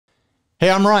Hey,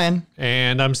 I'm Ryan.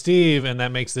 And I'm Steve, and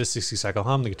that makes this 60 Cycle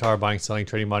Hum, the guitar buying, selling,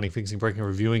 trading, modding, fixing, breaking,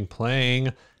 reviewing,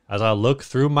 playing as I look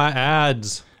through my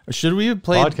ads. Should we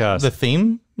play Podcast. the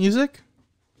theme music?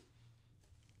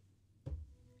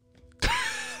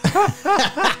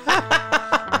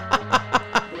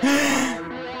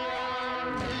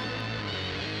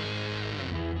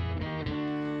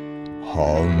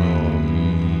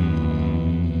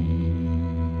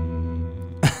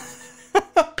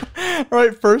 All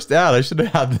right, first ad. I should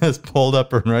have had this pulled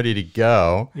up and ready to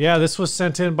go. Yeah, this was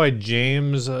sent in by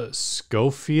James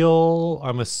Schofield.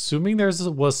 I'm assuming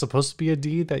was supposed to be a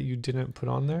D that you didn't put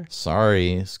on there.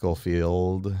 Sorry,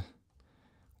 Schofield.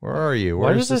 Where are you?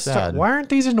 Why does this start? Why aren't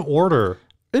these in order?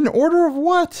 In order of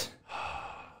what?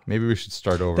 Maybe we should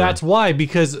start over. That's why,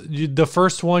 because the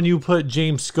first one you put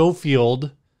James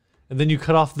Schofield, and then you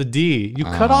cut off the D. You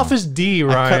cut off his D,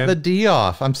 Ryan. I cut the D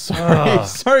off. I'm sorry.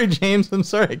 Sorry, James. I'm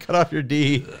sorry. I cut off your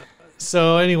D.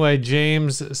 So anyway,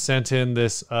 James sent in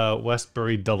this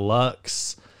Westbury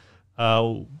Deluxe.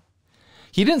 He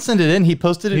didn't send it in. He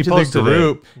posted it to the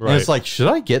group. Right. And it's like, should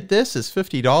I get this? It's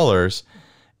 $50.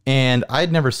 And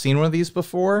I'd never seen one of these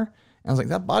before. And I was like,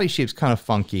 that body shape's kind of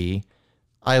funky.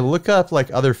 I look up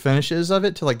like other finishes of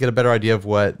it to like get a better idea of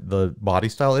what the body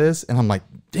style is. And I'm like,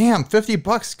 damn,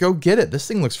 $50, go get it. This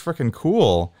thing looks freaking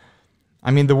cool. I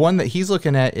mean, the one that he's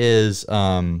looking at is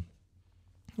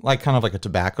like kind of like a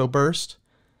tobacco burst.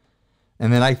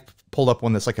 And then I pulled up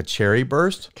one that's like a cherry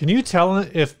burst. Can you tell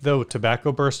if the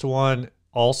tobacco burst one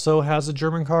also has a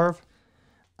German carve?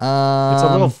 It's a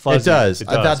little fuzzy. It does.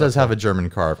 That does have a German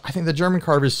carve. I think the German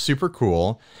carve is super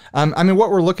cool. I mean,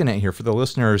 what we're looking at here for the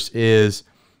listeners is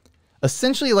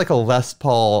essentially like a Les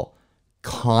Paul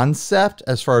concept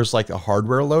as far as like a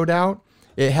hardware loadout.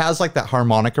 It has like that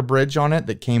harmonica bridge on it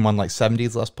that came on like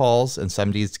 70s Les Pauls and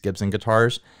 70s Gibson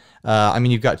guitars. I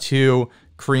mean, you've got two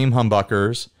cream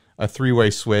humbuckers, a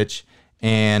three-way switch,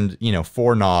 and, you know,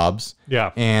 4 knobs. Yeah.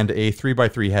 And a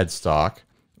 3x3 headstock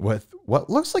with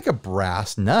what looks like a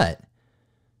brass nut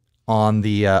on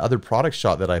the other product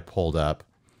shot that I pulled up.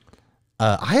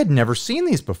 I had never seen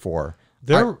these before.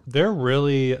 They're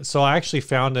really, so I actually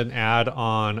found an ad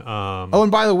on oh,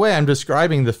 and by the way, I'm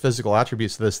describing the physical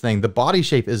attributes of this thing. The body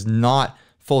shape is not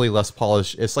fully Les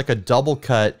Paulish. It's like a double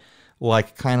cut,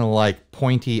 like kind of like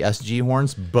pointy SG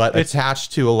horns, but it's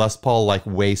attached to a Les Paul like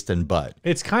waist and butt.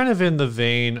 It's kind of in the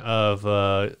vein of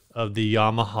the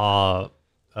Yamaha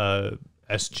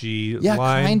SG line. Yeah,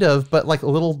 kind of, but like a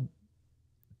little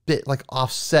bit like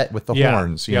offset with the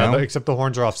horns, you know? Except the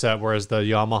horns are offset, whereas the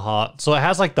Yamaha, so it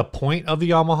has like the point of the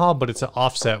Yamaha, but it's an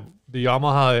offset. The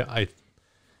Yamaha,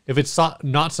 if it's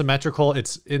not symmetrical,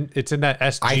 it's in that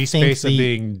SG space of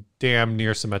being damn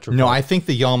near symmetrical. No, I think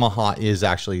the Yamaha is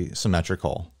actually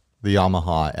symmetrical. The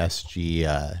Yamaha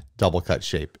SG double cut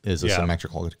shape is a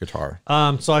symmetrical guitar.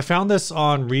 So I found this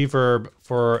on Reverb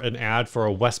for an ad for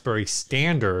a Westbury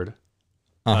Standard,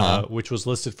 which was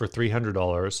listed for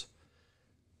 $300.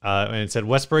 And it said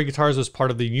Westbury Guitars was part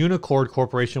of the Unicord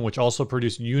Corporation, which also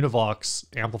produced Univox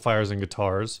amplifiers and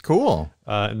guitars. Cool.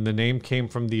 And the name came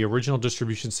from the original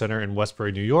distribution center in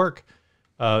Westbury, New York.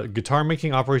 Guitar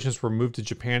making operations were moved to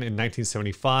Japan in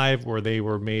 1975, where they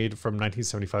were made from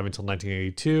 1975 until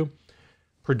 1982.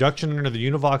 Production under the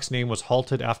Univox name was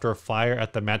halted after a fire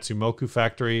at the Matsumoku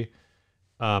factory.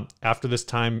 After this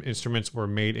time, instruments were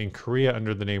made in Korea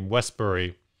under the name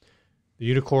Westbury.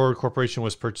 The Unicord Corporation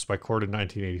was purchased by Korg in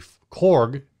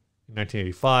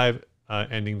 1985,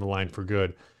 ending the line for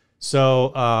good.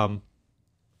 So I'm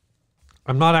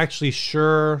not actually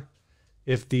sure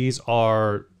if these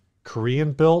are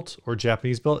Korean built or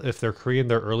Japanese built. If they're Korean,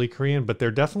 they're early Korean, but they're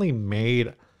definitely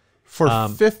made for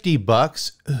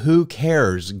 $50. Who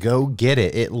cares? Go get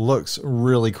it. It looks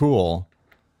really cool.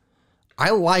 I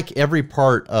like every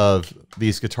part of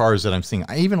these guitars that I'm seeing.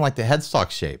 I even like the headstock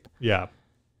shape. Yeah.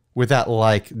 With that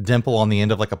like dimple on the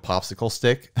end of like a popsicle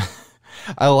stick.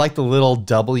 I like the little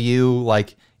W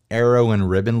like arrow and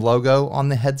ribbon logo on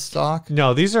the headstock.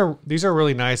 No, these are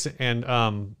really nice, and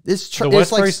the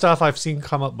Westbury stuff I've seen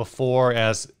come up before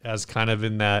as kind of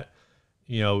in that,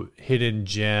 you know, hidden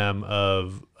gem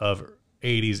of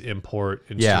 80s import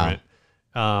instrument.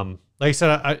 Yeah. Like I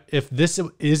said, if this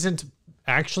isn't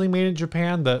actually made in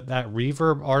Japan, that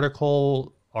Reverb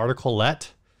articulette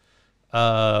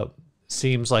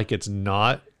seems like it's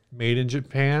not made in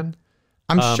Japan.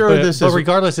 I'm sure but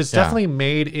regardless, it's definitely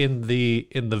made in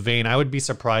the vein. I would be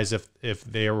surprised if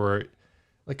they were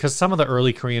like, because some of the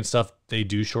early Korean stuff they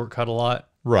do shortcut a lot,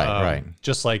 right?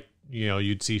 Just like, you know,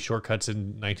 you'd see shortcuts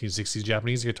in 1960s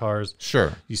Japanese guitars.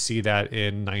 Sure, you see that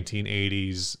in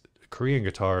 1980s Korean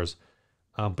guitars.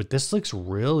 But this looks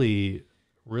really,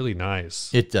 really nice.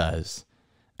 It does.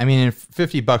 I mean,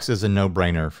 $50 is a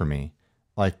no-brainer for me.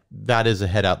 Like, that is a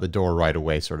head out the door right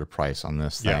away sort of price on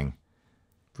this thing.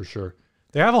 For sure.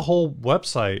 They have a whole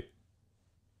website,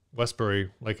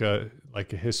 Westbury, like a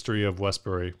history of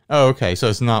Westbury. Oh, okay. So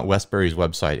it's not Westbury's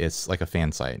website. It's like a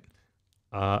fan site.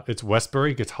 It's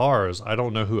Westbury Guitars. I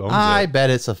don't know who owns it. I bet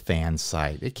it's a fan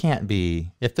site. It can't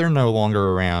be. If they're no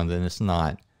longer around, then it's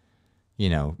not, you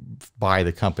know, by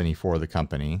the company for the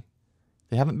company.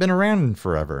 They haven't been around in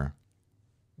forever.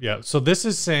 Yeah. So this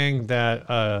is saying that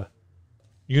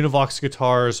Univox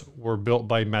guitars were built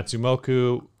by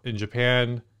Matsumoku in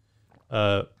Japan,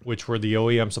 which were the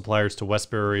OEM suppliers to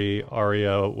Westbury,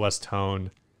 Aria,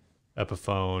 Westone,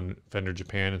 Epiphone, Fender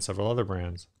Japan, and several other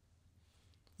brands.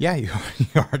 Yeah, you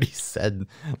already said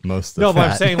most of that. No,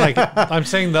 but I'm saying I'm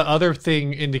saying the other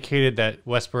thing indicated that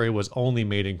Westbury was only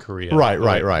made in Korea.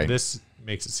 Right. This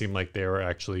makes it seem like they were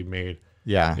actually made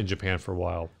in Japan for a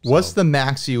while. So. What's the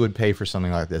max you would pay for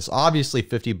something like this? Obviously,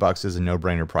 $50 is a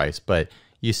no-brainer price, but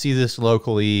you see this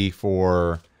locally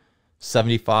for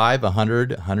 75,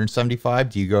 100, 175.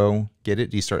 Do you go get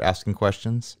it? Do you start asking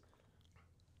questions?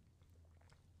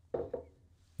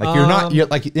 Like you're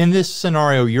like in this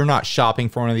scenario, you're not shopping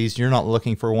for one of these. You're not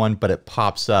looking for one, but it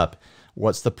pops up.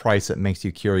 What's the price that makes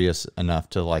you curious enough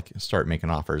to like start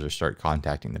making offers or start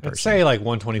contacting the person? Let's say like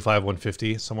 125,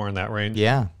 150, somewhere in that range.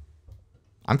 Yeah,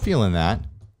 I'm feeling that.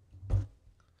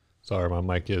 Sorry, my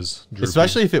mic is droopy.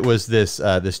 Especially if it was this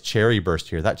this cherry burst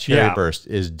here. That cherry burst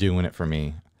is doing it for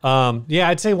me. Yeah,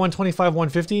 I'd say 125,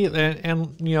 150,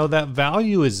 and you know that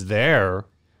value is there.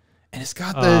 And it's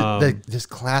got the this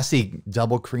classy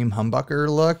double cream humbucker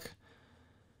look.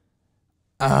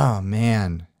 Oh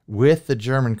man, with the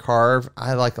German carve,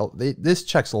 I like this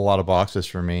checks a lot of boxes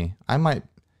for me. I might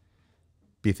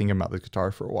be thinking about the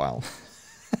guitar for a while.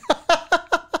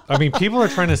 I mean, people are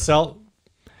trying to sell.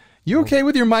 You okay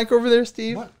with your mic over there,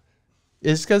 Steve? What?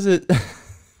 It's because it.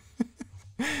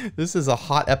 This is a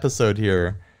hot episode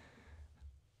here.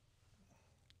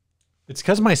 It's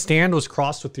because my stand was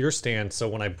crossed with your stand, so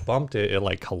when I bumped it, it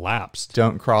like collapsed.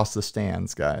 Don't cross the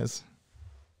stands, guys.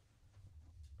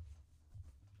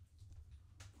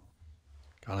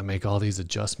 Gotta make all these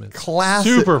adjustments. Classic,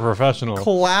 super professional.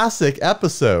 Classic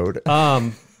episode.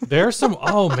 There's some.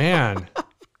 Oh man,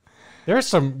 there's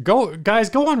some. Guys,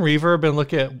 go on Reverb and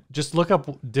look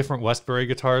up different Westbury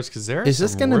guitars because there's. Is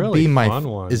this going to be my fun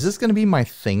ones. Is this going to be my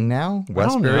thing now?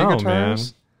 Westbury guitars.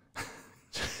 Man.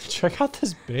 Check out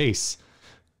this bass.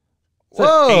 It's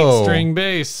Whoa. an 8-string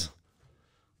bass.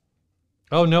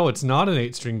 Oh no, it's not an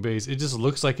 8-string bass. It just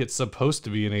looks like it's supposed to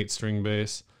be an 8-string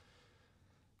bass.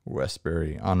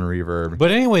 Westbury on Reverb.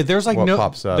 But anyway, there's like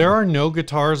there are no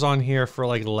guitars on here for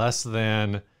like less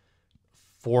than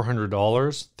 $400,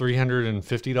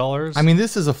 $350. I mean,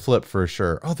 this is a flip for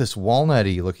sure. Oh, this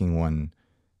walnutty looking one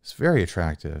is very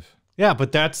attractive. Yeah,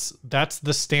 but that's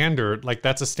the standard. Like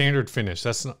that's a standard finish.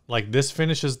 That's not, like this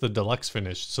finish is the deluxe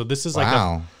finish. So this is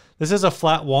like this is a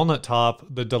flat walnut top.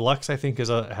 The deluxe I think has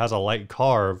a light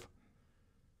carve.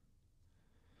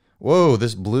 Whoa,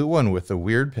 this blue one with the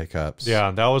weird pickups. Yeah,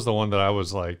 that was the one that I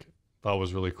was like thought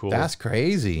was really cool. That's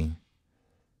crazy.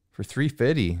 For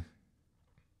 $350.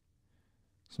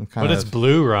 Some kind but it's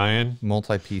blue, Ryan.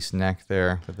 Multi-piece neck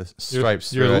there with the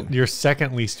stripes through it. Your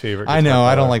second least favorite. I know.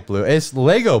 I don't like blue. It's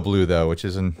Lego blue though, which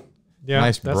is a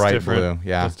nice bright blue.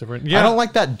 Yeah, that's different. Yeah, I don't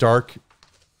like that dark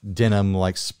denim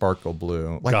like sparkle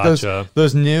blue. Like gotcha.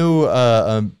 those new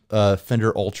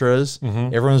Fender Ultras.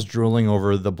 Everyone's drooling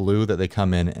over the blue that they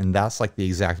come in, and that's like the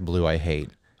exact blue I hate.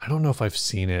 I don't know if I've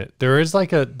seen it. There is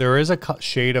a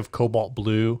shade of cobalt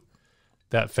blue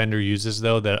that Fender uses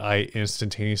though that I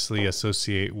instantaneously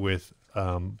associate with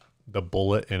the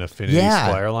Bullet and Affinity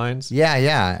Squire lines.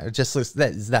 Yeah. It just looks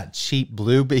that cheap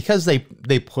blue because they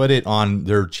put it on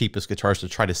their cheapest guitars to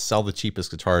try to sell the cheapest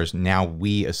guitars. Now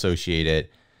we associate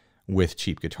it with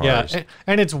cheap guitars. Yeah,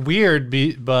 and it's weird,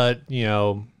 but you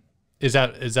know, is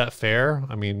that fair?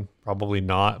 I mean, probably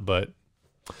not, but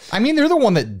I mean, they're the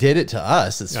one that did it to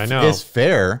us. I know. It's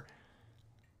fair.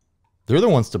 They're the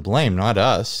ones to blame, not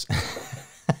us.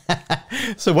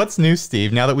 So what's new,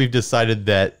 Steve? Now that we've decided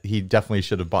that he definitely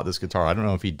should have bought this guitar. I don't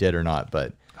know if he did or not,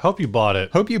 but hope you bought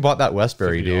it. Hope you bought that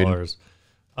Westbury, $50.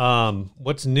 Dude.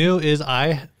 What's new is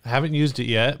I haven't used it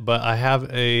yet, but I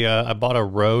have I bought a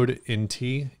Rode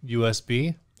NT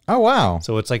USB. Oh wow!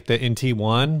 So it's like the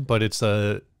NT1, but it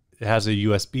has a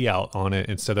USB out on it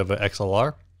instead of an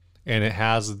XLR, and it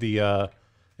has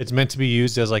it's meant to be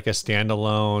used as like a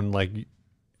standalone like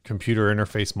computer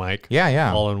interface mic.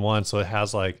 Yeah. All in one. So it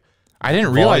has like I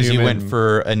didn't realize you went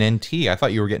for an NT. I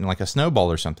thought you were getting like a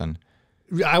Snowball or something.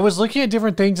 I was looking at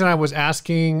different things and I was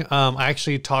asking, I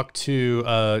actually talked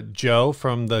to Joe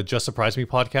from the Just Surprise Me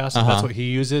podcast, and that's what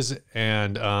he uses.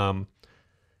 And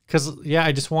because,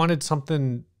 I just wanted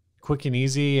something quick and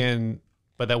easy,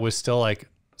 but that was still like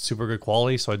super good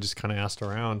quality. So I just kind of asked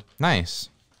around. Nice.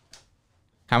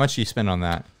 How much do you spend on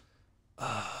that?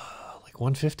 Like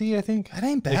 $150, I think. That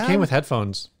ain't bad. It came with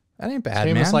headphones. That ain't bad,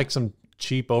 It man. was like some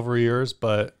cheap over ears,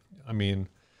 but I mean,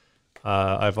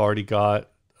 I've already got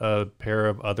a pair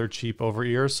of other cheap over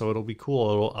ears, so it'll be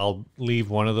cool. I'll leave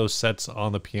one of those sets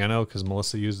on the piano because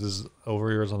Melissa uses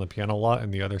over ears on the piano a lot,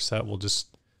 and the other set will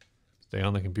just stay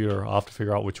on the computer. I'll have to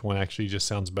figure out which one actually just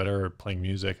sounds better at playing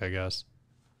music, I guess.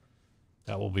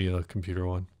 That will be the computer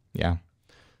one. Yeah.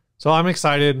 So I'm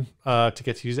excited to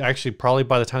get to use it. Actually, probably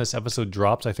by the time this episode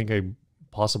drops, I think I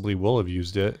possibly will have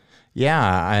used it.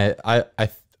 Yeah.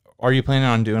 Are you planning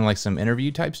on doing like some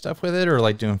interview type stuff with it, or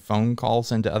like doing phone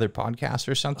calls into other podcasts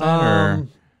or something? Or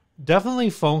definitely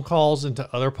phone calls into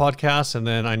other podcasts. And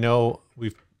then I know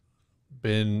we've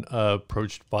been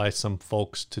approached by some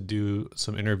folks to do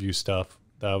some interview stuff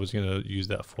that I was going to use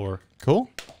that for. Cool.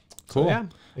 So, yeah.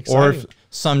 Exciting. Or if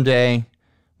someday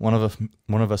one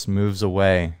of us moves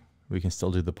away, we can still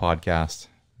do the podcast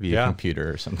via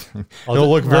computer or something. It'll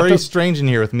look very strange in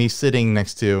here with me sitting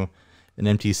next to an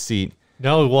empty seat.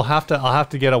 No, I'll have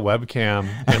to get a webcam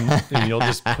and you'll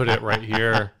just put it right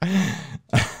here.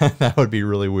 That would be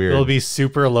really weird. It'll be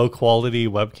super low quality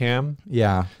webcam.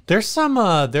 Yeah. There's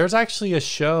there's actually a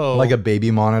show. Like a baby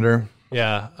monitor.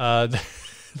 Yeah.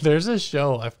 There's a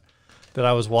show that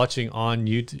I was watching on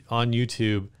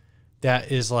YouTube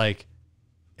that is like,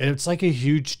 and it's like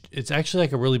it's actually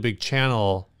like a really big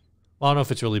channel. Well, I don't know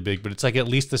if it's really big, but it's like at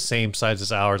least the same size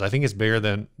as ours. I think it's bigger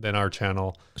than our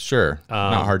channel. Sure.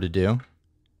 Not hard to do.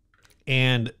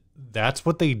 And that's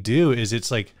what they do is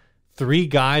it's like 3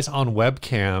 guys on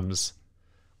webcams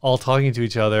all talking to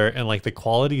each other, and like the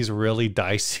quality is really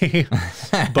dicey.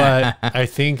 But I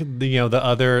think there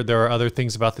are other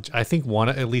things about I think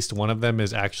at least one of them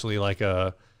is actually like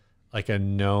a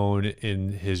known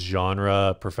in his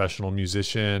genre professional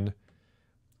musician.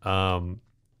 And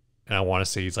I want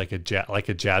to say he's like a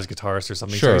jazz guitarist or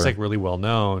something. Sure. So he's like really well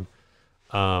known.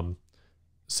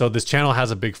 So this channel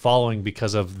has a big following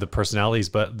because of the personalities,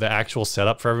 but the actual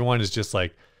setup for everyone is just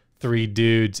like 3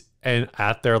 dudes and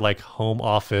at their like home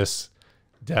office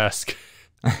desk.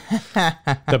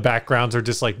 The backgrounds are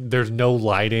just like, there's no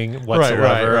lighting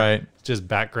whatsoever. Right. Just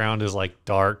background is like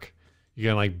dark. You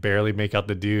can like barely make out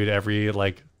the dude. Every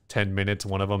like 10 minutes,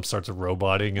 one of them starts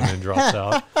roboting and then drops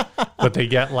out. But they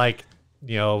get like,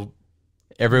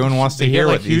 everyone wants to hear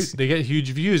what they get huge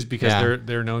views because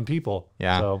they're known people.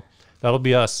 Yeah. So that'll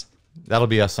be us. That'll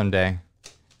be us someday.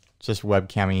 Just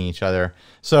webcamming each other.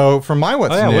 So for my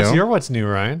what's new. What's new,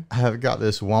 Ryan? I've got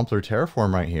this Wampler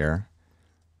Terraform right here.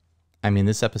 I mean,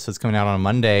 this episode's coming out on a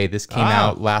Monday. This came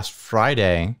out last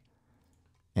Friday.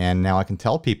 And now I can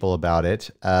tell people about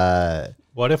it.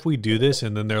 What if we do this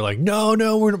and then they're like, no,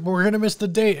 we're going to miss the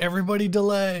date. Everybody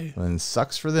delay. And it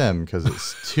sucks for them because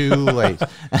it's too late.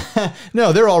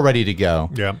 No, they're all ready to go.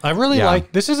 Yeah. I really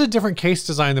like, this is a different case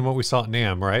design than what we saw at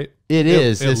NAMM, right? It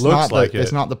is. It looks like it.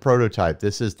 It's not the prototype.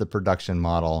 This is the production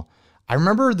model. I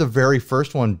remember the very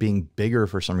first one being bigger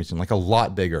for some reason, like a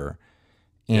lot bigger.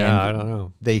 And I don't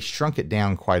know. They shrunk it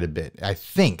down quite a bit. I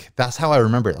think that's how I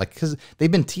remember it. Like, because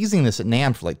they've been teasing this at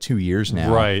NAMM for like 2 years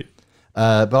now. Right.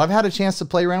 But I've had a chance to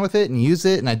play around with it and use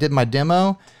it, and I did my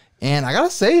demo, and I gotta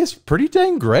say, it's pretty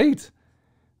dang great.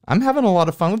 I'm having a lot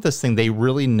of fun with this thing. They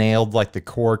really nailed like the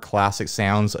core classic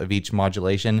sounds of each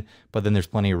modulation, but then there's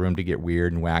plenty of room to get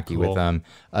weird and wacky with them.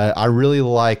 I really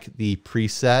like the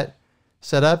preset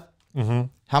setup. Mm-hmm.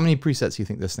 How many presets do you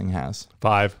think this thing has?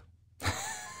 5.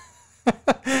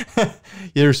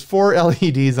 There's 4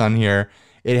 LEDs on here.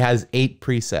 It has 8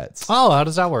 presets. Oh, how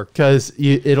does that work? Because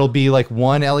it'll be like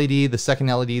 1 LED, the second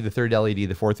LED, the third LED,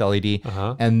 the fourth LED.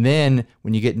 And then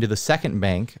when you get into the second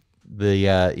bank,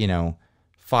 the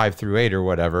 5 through 8 or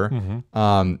whatever,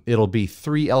 it'll be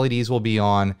 3 LEDs will be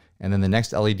on, and then the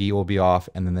next LED will be off,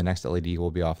 and then the next LED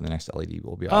will be off, and the next LED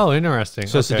will be off. Oh, interesting.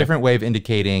 So it's a different way of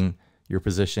indicating your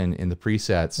position in the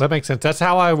presets. That makes sense. That's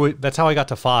how I got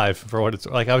to 5 for what it's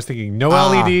like. I was thinking no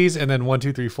LEDs and then 1,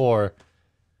 2, 3, 4.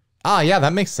 Yeah,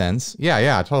 that makes sense.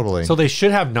 Yeah, totally. So they should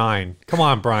have 9. Come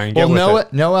on, Brian. Well,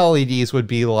 no LEDs would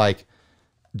be like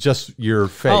just your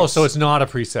face. Oh, so it's not a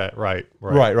preset, right?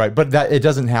 Right. But that it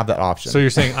doesn't have that option. So you're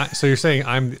saying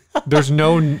there's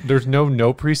no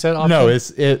preset option. No,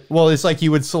 it's like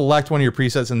you would select one of your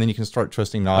presets and then you can start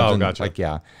twisting knobs. Oh, and gotcha. Like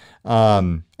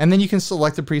and then you can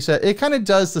select a preset. It kind of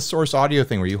does the source audio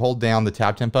thing where you hold down the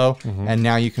tab tempo and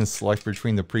now you can select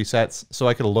between the presets. So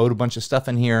I could load a bunch of stuff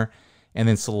in here and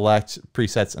then select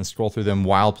presets and scroll through them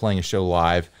while playing a show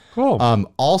live. Cool.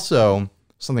 Also,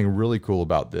 something really cool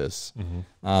about this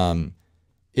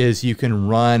is you can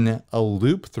run a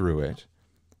loop through it.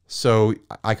 So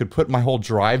I could put my whole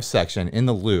drive section in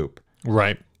the loop.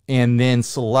 Right. And then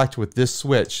select with this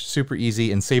switch, super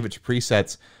easy, and save it to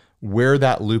presets where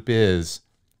that loop is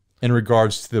in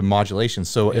regards to the modulation.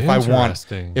 So if I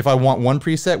want one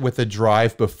preset with a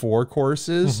drive before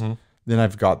choruses, then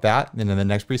I've got that. Then in the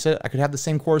next preset, I could have the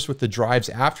same chorus with the drives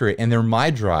after it, and they're my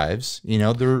drives. You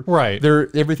know, they're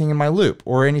everything in my loop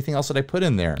or anything else that I put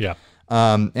in there. Yeah.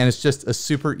 And it's just a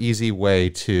super easy way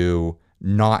to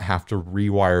not have to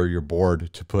rewire your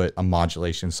board to put a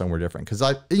modulation somewhere different. Because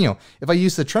if I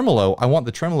use the tremolo, I want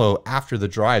the tremolo after the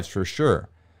drives for sure.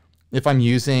 If I'm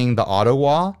using the auto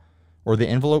wah or the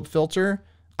envelope filter,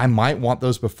 I might want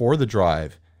those before the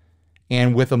drive.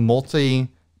 And with a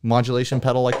multi-modulation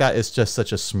pedal like that, it's just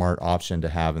such a smart option to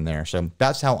have in there. So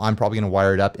that's how I'm probably going to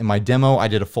wire it up. In my demo, I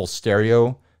did a full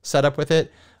stereo setup with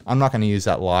it. I'm not going to use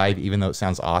that live, even though it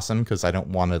sounds awesome, because I don't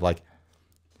want to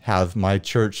have my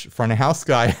church front of house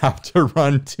guy have to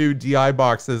run 2 DI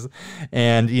boxes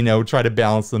and, try to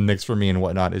balance the mix for me and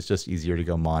whatnot. It's just easier to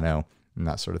go mono and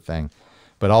that sort of thing.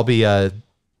 But I'll be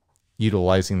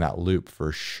utilizing that loop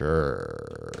for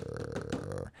sure.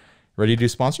 Ready to do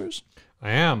sponsors?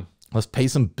 I am. Let's pay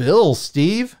some bills,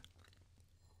 Steve.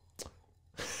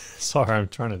 Sorry, I'm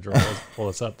trying to pull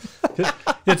this up.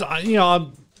 It's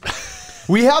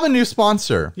we have a new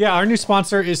sponsor. Yeah, our new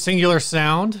sponsor is Singular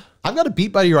Sound. I've got a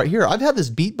Beat Buddy right here. I've had this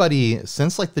Beat Buddy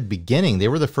since the beginning. They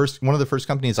were one of the first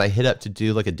companies I hit up to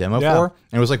do a demo for,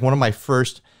 and it was one of my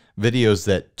first videos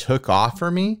that took off for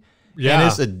me. Yeah, and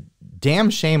it's a damn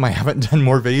shame I haven't done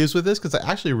more videos with this because I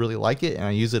actually really like it and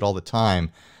I use it all the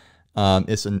time.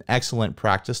 It's an excellent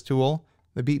practice tool,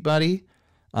 the Beat Buddy.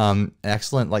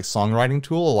 Excellent songwriting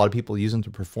tool. A lot of people use them to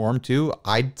perform too.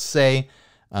 I'd say,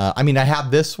 I have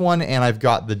this one and I've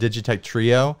got the Digitech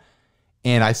Trio.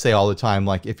 And I say all the time,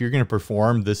 if you're going to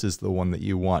perform, this is the one that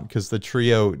you want, because the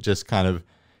Trio just kind of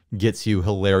gets you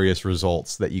hilarious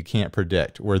results that you can't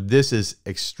predict, where this is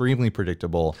extremely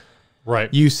predictable.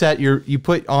 Right. You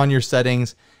put on your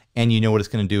settings and you know what it's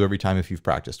going to do every time if you've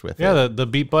practiced with it. Yeah, the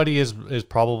Beat Buddy is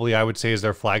probably, I would say, is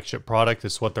their flagship product.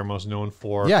 It's what they're most known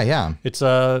for. Yeah. It's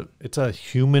a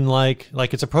human-like,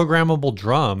 it's a programmable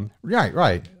drum.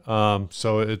 Right.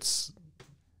 So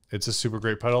it's a super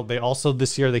great pedal. They also,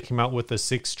 this year, they came out with a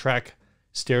 6-track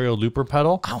stereo looper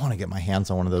pedal. I want to get my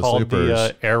hands on one of those called loopers.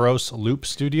 The Eros Loop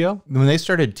Studio. When they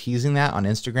started teasing that on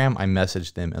Instagram, I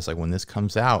messaged them. It's when this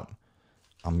comes out,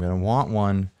 I'm going to want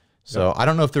one. So I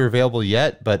don't know if they're available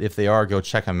yet, but if they are, go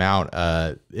check them out.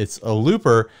 It's a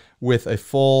looper with a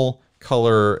full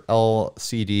color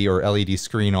LCD or LED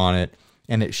screen on it.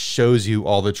 And it shows you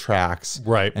all the tracks,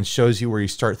 right? And shows you where you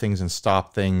start things and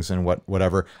stop things and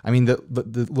whatever. I mean, the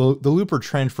looper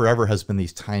trend forever has been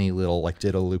these tiny little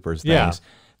ditto loopers things. Yeah.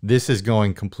 This is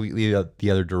going completely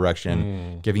the other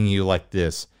direction, giving you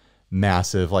this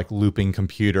massive looping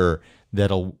computer that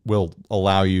will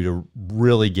allow you to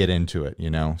really get into it.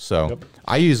 So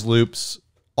I use loops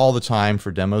all the time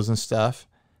for demos and stuff,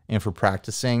 and for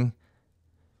practicing.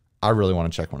 I really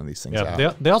want to check one of these things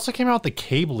out. They also came out with the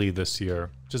Cably this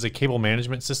year, which is a cable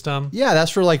management system. Yeah,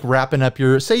 that's for wrapping up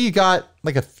say you got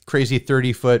a crazy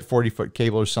 30-foot, 40-foot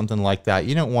cable or something like that.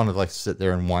 You don't want to sit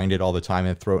there and wind it all the time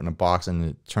and throw it in a box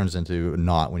and it turns into a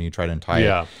knot when you try to untie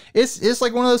it. It's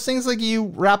one of those things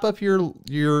you wrap up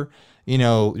your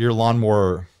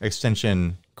lawnmower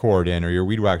extension cord in, or your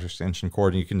weed whacker extension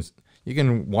cord, and you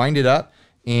can wind it up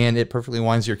and it perfectly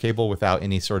winds your cable without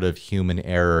any sort of human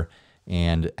error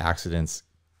and accidents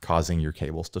causing your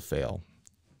cables to fail.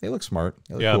 They look smart.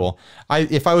 They look cool.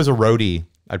 If I was a roadie,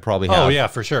 I'd probably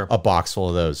have for sure, a box full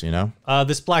of those,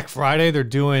 This Black Friday, they're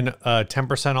doing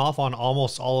 10% off on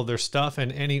almost all of their stuff,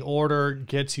 and any order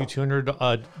gets you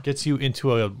gets you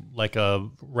into a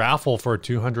raffle for a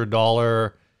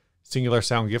 $200 Singular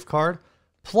Sound gift card.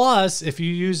 Plus, if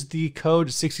you use the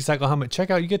code 60 Cycle Helmet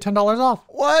checkout, you get $10 off.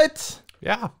 What?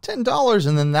 Yeah. $10,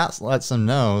 and then that lets them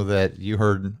know that you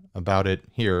heard about it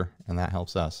here, and that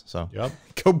helps us. So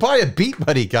go buy a Beat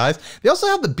Buddy, guys. They also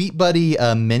have the Beat Buddy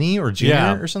Mini or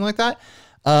Junior or something like that.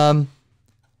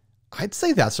 I'd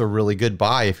say that's a really good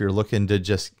buy if you're looking to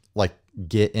just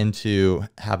get into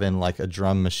having like a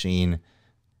drum machine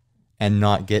and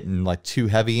not getting like too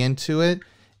heavy into it,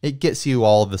 it gets you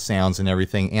all the sounds and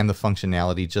everything and the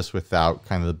functionality just without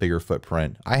kind of the bigger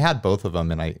footprint. I had both of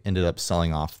them and I ended up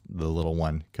selling off the little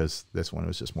one because this one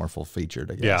was just more full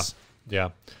featured, I guess. Yeah.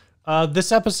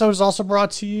 This episode is also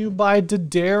brought to you by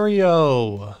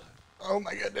D'Addario. Oh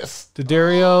my goodness.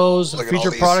 D'Addario's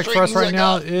featured product for us right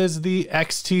now is the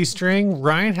XT string.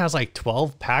 Ryan has like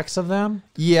 12 packs of them.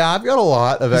 Yeah, I've got a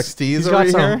lot of XTs over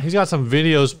here. He's got some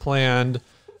videos planned.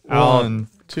 One,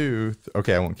 two,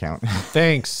 okay, I won't count.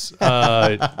 Thanks,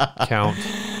 count.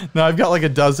 No, I've got like a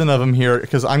dozen of them here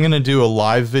because I'm going to do a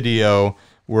live video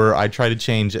where I try to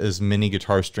change as many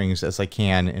guitar strings as I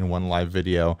can in one live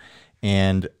video.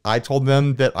 And I told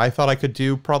them that I thought I could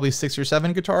do probably 6 or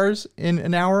 7 guitars in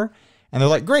an hour. And they're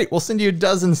like, great, we'll send you a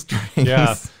dozen strings.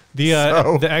 Yeah. The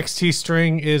XT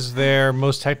string is their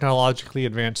most technologically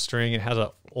advanced string. It has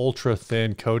a ultra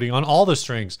thin coating on all the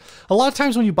strings. A lot of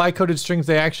times when you buy coated strings,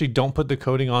 they actually don't put the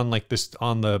coating on like this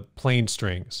on the plain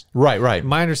strings. Right.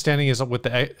 My understanding is that with the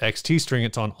XT string,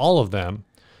 it's on all of them.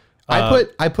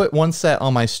 I put one set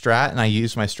on my Strat, and I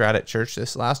used my Strat at church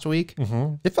this last week.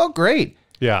 Mm-hmm. It felt great.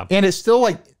 Yeah. And it's still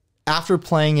like, after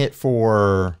playing it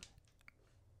for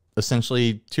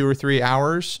essentially 2 or 3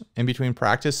 hours in between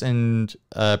practice and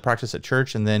practice at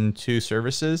church and then 2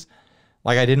 services,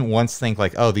 like I didn't once think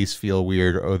like, oh, these feel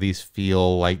weird, or these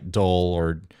feel like dull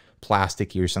or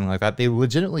plasticky or something like that. They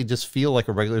legitimately just feel like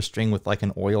a regular string with like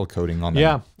an oil coating on them.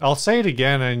 Yeah, I'll say it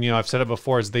again, and I've said it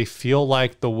before, is they feel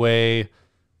like the way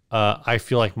I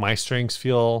feel like my strings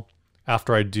feel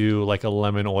after I do like a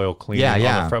lemon oil cleaning on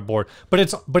the fretboard.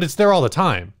 But it's there all the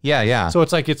time. Yeah. So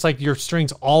it's like your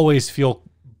strings always feel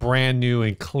brand new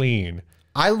and clean.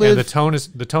 And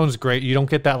the tone's great. You don't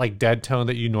get that like dead tone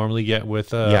that you normally get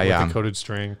with a coated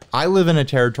string. I live in a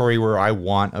territory where I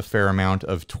want a fair amount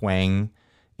of twang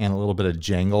and a little bit of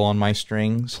jangle on my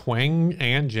strings. Twang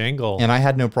and jangle. And I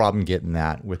had no problem getting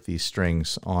that with these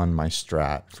strings on my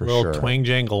Strat for sure. Twang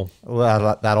jangle.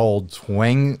 That old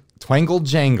twangle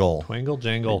jangle. Twangle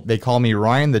jangle. They call me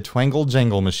Ryan the Twangle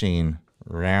Jangle Machine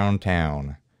round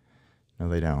town. No,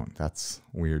 they don't. That's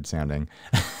weird sounding.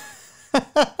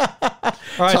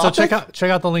 All right, so check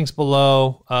out the links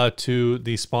below to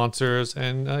the sponsors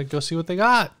and go see what they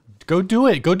got. Go do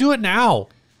it. Go do it now.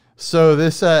 So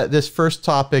this first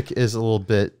topic is a little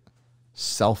bit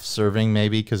self-serving,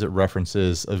 maybe, because it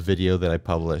references a video that I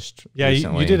published. Yeah,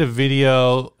 you did a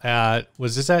video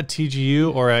was this at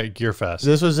TGU or at Gearfest?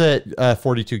 This was at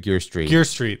 42 Gear Street.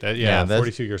 42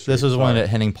 Gear Street. This was one at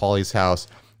Henning Pauly's house,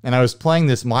 and I was playing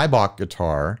this Maybach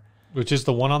guitar. Which is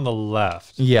the one on the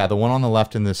left. Yeah, the one on the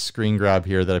left in this screen grab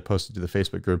here that I posted to the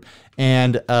Facebook group.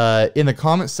 And in the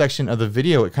comments section of the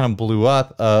video, it kind of blew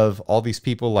up of all these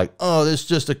people like, oh, this is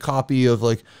just a copy of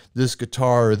like this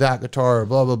guitar or that guitar,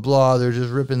 blah, blah, blah. They're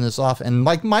just ripping this off. And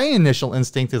like my initial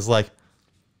instinct is like,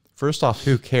 first off,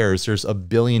 who cares? There's a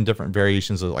billion different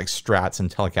variations of like Strats and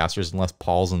Telecasters and Les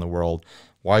Pauls in the world.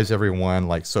 Why is everyone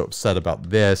like so upset about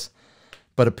this?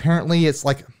 But apparently it's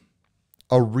like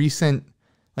a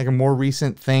more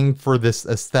recent thing for this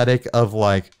aesthetic of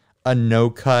like a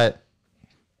no-cut,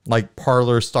 like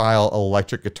Parlor style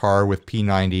electric guitar with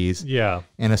P90s. Yeah.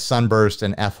 And a sunburst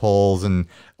and F-holes and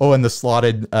the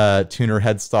slotted tuner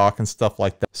headstock and stuff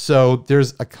like that. So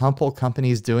there's a couple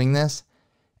companies doing this,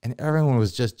 and everyone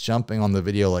was just jumping on the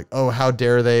video like, oh, how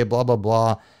dare they, blah, blah,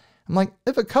 blah. I'm like,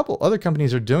 if a couple other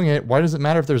companies are doing it, why does it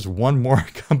matter if there's one more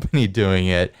company doing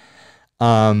it?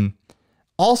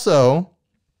 Also,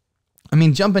 I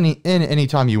mean, jump in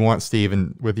anytime you want, Steve,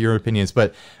 and with your opinions.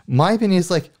 But my opinion is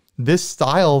like this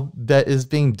style that is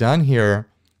being done here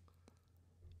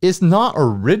is not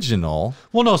original.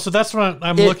 Well, no. So that's what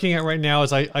I'm looking at right now.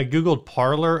 Is I Googled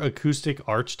Parlor acoustic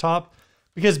archtop,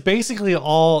 because basically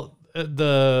all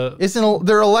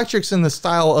they're electrics in the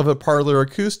style of a Parlor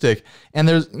acoustic, and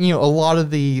there's a lot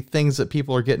of the things that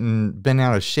people are getting bent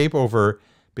out of shape over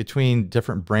between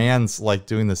different brands like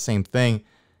doing the same thing.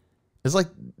 It's like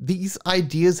these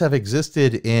ideas have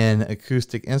existed in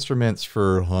acoustic instruments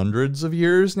for hundreds of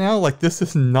years now. Like this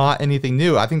is not anything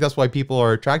new. I think that's why people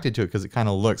are attracted to it, because it kind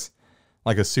of looks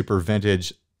like a super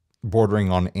vintage,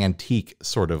 bordering on antique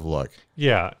sort of look.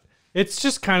 Yeah, it's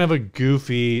just kind of a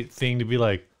goofy thing to be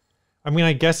like. I mean,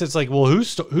 I guess it's like, well,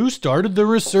 who started the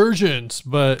resurgence?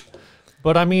 But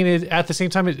I mean, at the same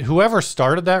time, whoever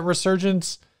started that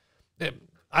resurgence,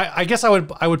 I guess I would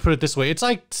put it this way. It's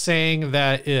like saying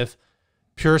that if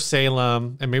Pure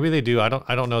Salem, and maybe they do, I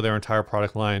don't know their entire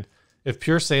product line. If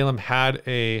Pure Salem had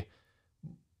an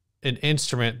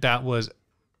instrument that was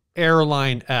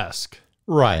airline-esque,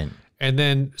 right, And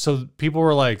then, so people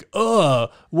were like,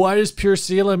 why does Pure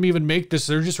Salem even make this?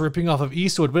 They're just ripping off of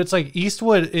Eastwood. But it's like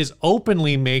Eastwood is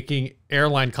openly making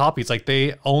airline copies. Like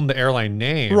they own the airline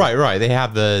name. Right. They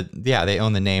have they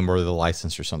own the name or the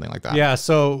license or something like that. Yeah.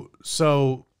 So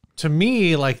to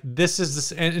me, like this is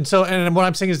this. And what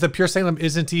I'm saying is the Pure Salem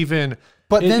isn't even,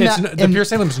 but then the Pure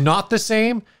Salem's not the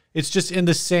same. It's just in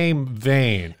the same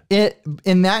vein.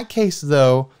 In that case,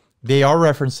 though, they are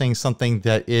referencing something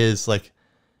that is like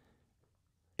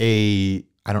I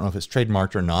don't know if it's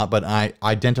trademarked or not, but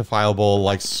identifiable,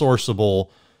 like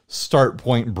sourceable start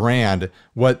point brand.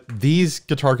 What these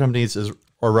guitar companies are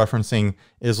referencing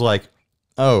is like,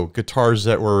 guitars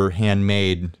that were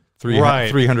handmade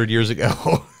 300 years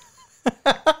ago.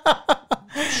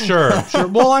 Sure.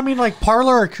 Well, I mean, like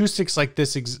Parlor acoustics like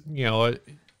this,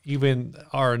 even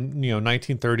our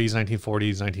 1930s,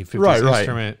 1940s, 1950s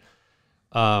instrument.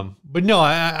 But no,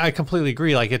 I completely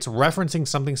agree. Like it's referencing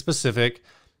something specific.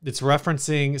 It's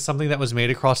referencing something that was made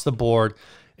across the board.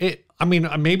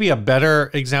 Maybe a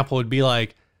better example would be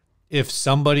like if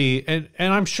somebody, and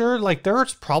I'm sure like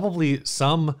there's probably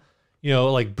some,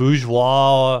 like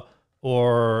Bourgeois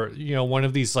or, one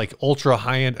of these like ultra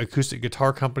high-end acoustic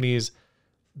guitar companies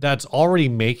that's already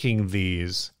making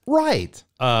these. Right.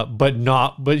 But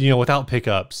without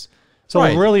pickups. So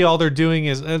really all they're doing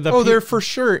is there for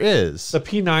sure is. The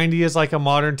P90 is like a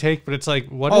modern take, but it's like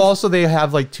what? Also they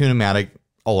have like Tune-O-Matic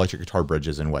electric guitar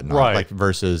bridges and whatnot, like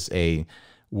versus a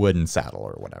wooden saddle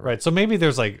or whatever. Right. So maybe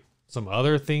there's like some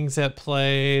other things at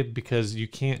play because you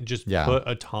can't just put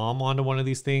a tom onto one of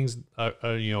these things.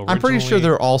 I'm pretty sure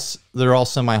they're all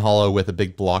semi-hollow with a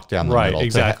big block down the middle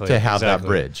to have that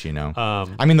bridge.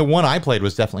 The one I played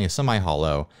was definitely a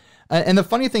semi-hollow. And the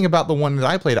funny thing about the one that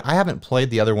I played, I haven't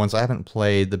played the other ones. I haven't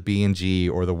played the B&G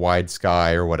or the Wide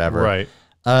Sky or whatever. Right.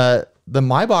 The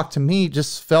Maybach to me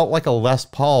just felt like a Les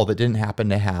Paul that didn't happen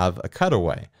to have a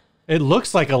cutaway. It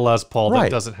looks like a Les Paul that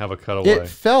doesn't have a cutaway. It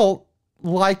felt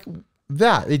like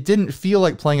that. It didn't feel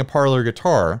like playing a Parlor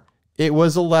guitar. It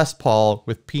was a Les Paul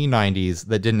with P90s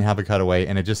that didn't have a cutaway,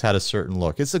 and it just had a certain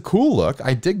look. It's a cool look.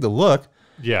 I dig the look.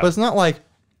 Yeah. But it's not like,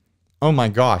 oh my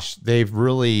gosh, they've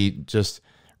really just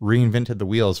reinvented the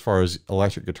wheel as far as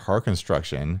electric guitar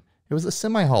construction. It was a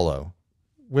semi-hollow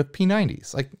with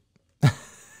P90s. Like,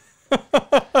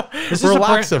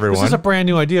 relax, everyone. This is a brand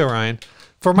new idea, Ryan.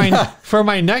 For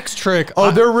my next trick.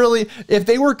 They're really, if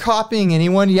they were copying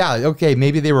anyone,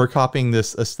 maybe they were copying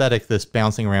this aesthetic, this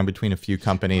bouncing around between a few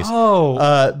companies.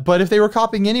 But if they were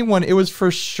copying anyone, it was for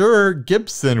sure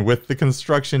Gibson with the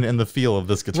construction and the feel of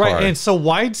this guitar. Right, and so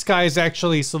Wide Sky is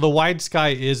actually, the Wide Sky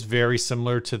is very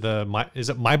similar to is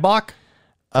it Maybach?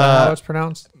 How it's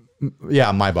pronounced?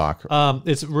 Yeah, Maybach.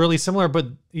 It's really similar, but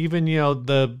even,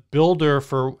 the builder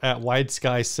at Wide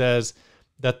Sky says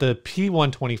that the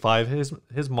P125,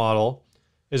 his model,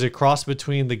 is a cross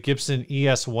between the Gibson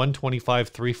ES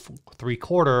 125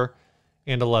 3/4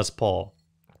 and a Les Paul.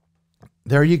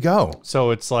 There you go. So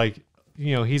it's like,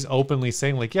 he's openly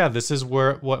saying like, this is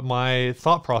what my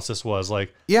thought process was.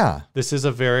 Like, this is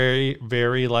a very,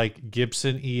 very like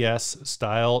Gibson ES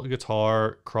style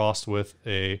guitar crossed with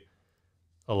a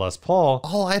Les Paul.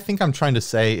 All I think I'm trying to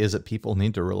say is that people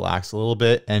need to relax a little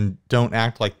bit and don't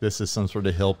act like this is some sort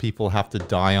of hill people have to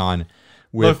die on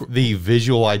with the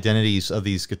visual identities of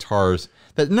these guitars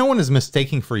that no one is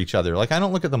mistaking for each other. Like, I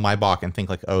don't look at the Maybach and think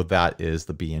like, that is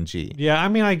the B&G. Yeah,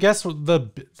 I guess the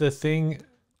thing...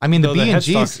 the B&Gs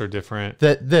headstocks are different.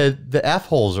 The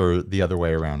F-holes are the other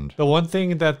way around. The one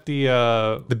thing that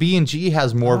the B&G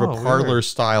has more of a Parlor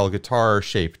style guitar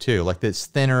shape too. Like, it's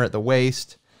thinner at the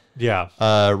waist. Yeah.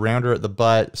 Rounder at the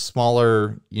butt,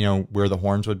 smaller, where the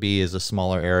horns would be is a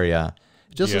smaller area.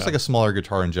 It just looks like a smaller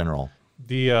guitar in general.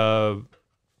 The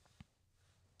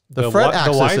fret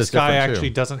axis Wide is Sky different actually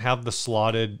too. Doesn't have the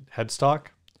slotted headstock.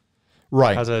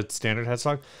 Right. It has a standard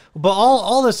headstock. But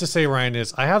all this to say, Ryan,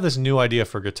 is I have this new idea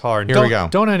for guitar. Here we go.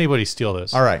 Don't anybody steal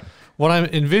this. All right. What I'm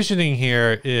envisioning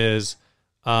here is,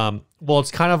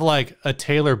 it's kind of like a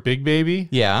Taylor Big Baby.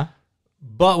 Yeah.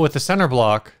 But with the center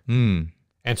block.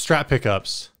 And Strat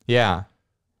pickups. Yeah.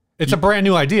 It's a brand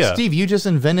new idea. Steve, you just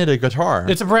invented a guitar.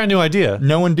 It's a brand new idea.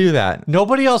 No one do that.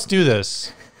 Nobody else do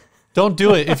this. Don't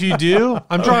do it. If you do,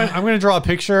 I'm going to draw a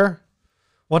picture.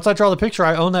 Once I draw the picture,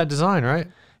 I own that design, right?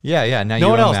 Yeah. Now no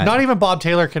one else. Not even Bob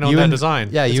Taylor can own that design.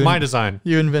 Yeah, it's my design.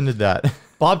 You invented that.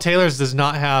 Bob Taylor's does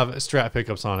not have Strat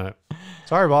pickups on it.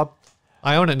 Sorry, Bob.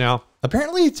 I own it now.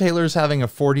 Apparently, Taylor's having a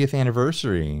 40th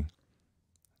anniversary,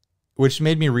 which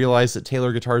made me realize that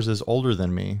Taylor Guitars is older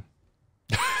than me.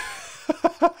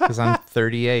 Because I'm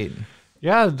 38.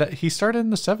 Yeah, he started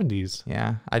in the 70s.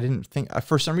 Yeah, I didn't think,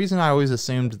 for some reason I always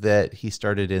assumed that he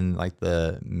started in like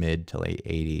the mid to late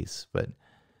 80s, but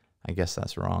I guess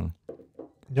that's wrong.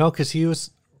 No,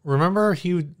 because remember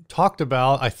he talked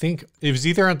about, I think it was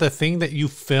either at the thing that you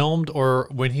filmed or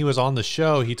when he was on the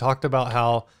show, he talked about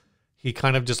how he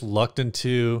kind of just lucked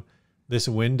into this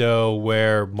window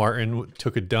where Martin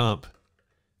took a dump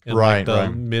in like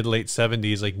the mid-late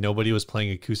 70s. Like nobody was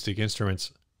playing acoustic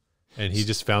instruments. And he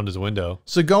just found his window.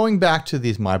 So going back to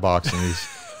these Maybachs and these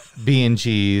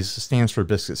B&Gs, stands for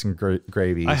biscuits and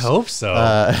gravies. I hope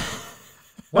so.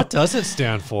 What does it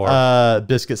stand for?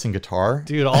 Biscuits and guitar.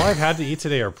 Dude, all I've had to eat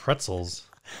today are pretzels.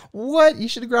 What? You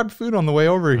should have grabbed food on the way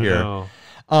over here.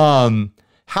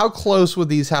 How close would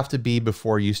these have to be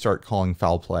before you start calling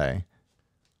foul play?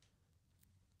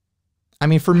 I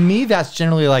mean, for me, that's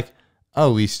generally like,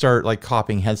 oh, we start like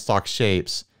copying headstock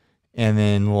shapes and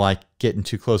then like getting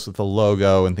too close with the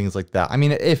logo and things like that. I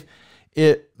mean, if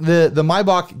the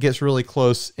Maybach gets really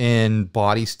close in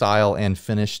body style and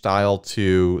finish style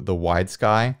to the Wide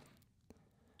Sky,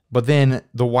 but then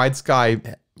the Wide Sky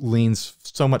leans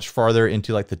so much farther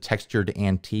into like the textured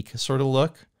antique sort of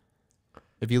look.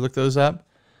 If you look those up,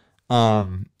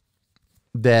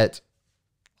 that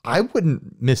I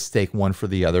wouldn't mistake one for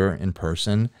the other in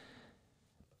person.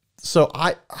 So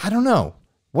I don't know.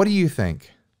 What do you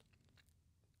think?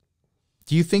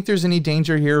 Do you think there's any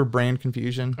danger here of brand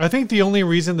confusion? I think the only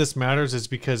reason this matters is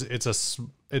because it's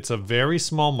a very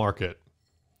small market.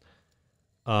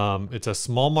 It's a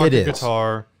small market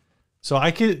guitar. So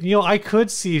I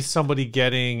could see somebody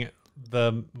getting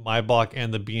the Maybach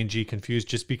and the B&G confused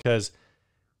just because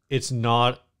it's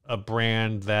not a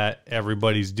brand that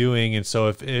everybody's doing, and so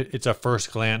if it's a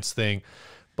first glance thing.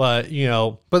 But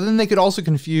but then they could also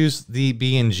confuse the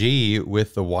B&G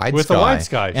with the Wide Sky. The Wide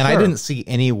Sky, and I didn't see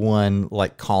anyone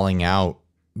like calling out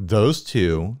those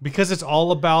two because it's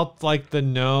all about like the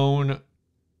known,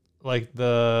 like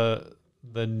the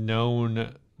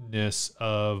knownness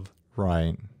of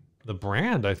the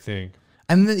brand. I think,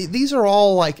 and these are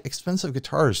all like expensive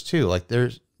guitars too. Like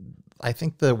I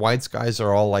think the Wide Skies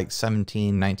are all like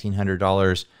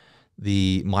 $1,900.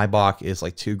 The Maybach is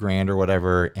like $2,000 or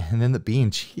whatever, and then the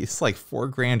B&G is like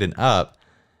 $4,000 and up.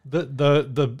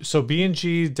 So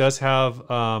B&G does have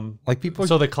like people.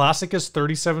 So the classic is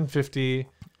 $3,750.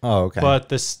 Oh, okay. But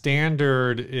the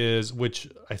standard is, which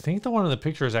I think the one in the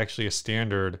picture is actually a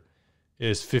standard,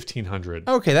 is $1,500.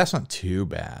 Okay, that's not too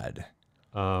bad.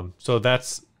 So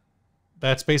that's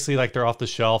basically like they're off the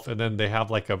shelf, and then they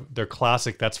have like their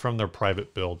classic that's from their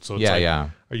private build. So it's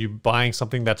are you buying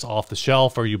something that's off the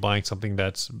shelf, or are you buying something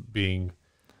that's being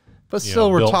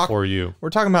built for you? We're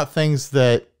talking about things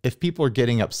that if people are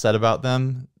getting upset about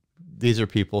them, these are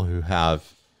people who have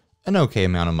an okay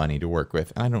amount of money to work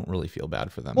with, and I don't really feel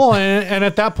bad for them. Well, and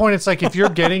at that point, it's like if you're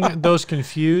getting those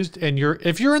confused, and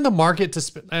if you're in the market to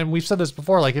spend, and we've said this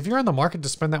before, like if you're in the market to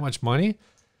spend that much money,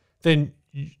 then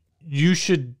you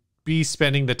should be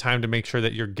spending the time to make sure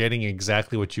that you're getting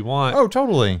exactly what you want. Oh,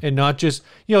 totally. And not just,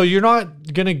 you're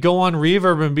not going to go on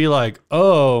Reverb and be like,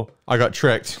 oh, I got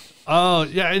tricked. Oh,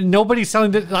 yeah. And nobody's selling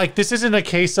that. Like, this isn't a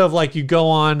case of like you go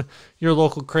on your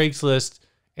local Craigslist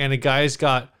and a guy's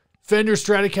got Fender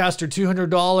Stratocaster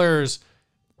 $200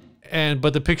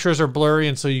 but the pictures are blurry.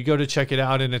 And so you go to check it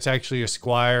out and it's actually a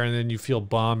Squire, and then you feel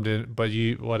bummed, but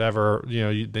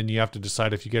then you have to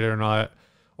decide if you get it or not.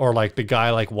 Or like the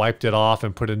guy like wiped it off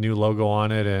and put a new logo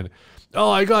on it, and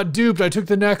I got duped. I took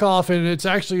the neck off and it's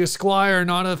actually a Squire,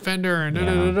 not a Fender,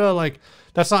 and like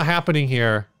that's not happening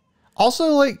here. Also,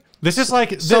 like this is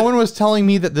like someone was telling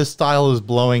me that this style is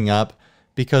blowing up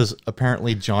because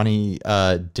apparently Johnny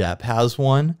Depp has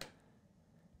one,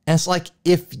 and it's like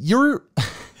if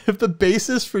the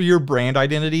basis for your brand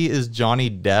identity is Johnny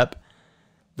Depp,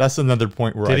 that's another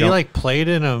point where he like played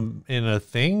in a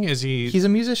thing? He's a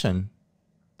musician.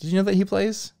 Did you know that he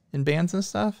plays in bands and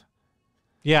stuff?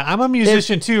 Yeah, I'm a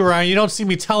musician too, Ryan. You don't see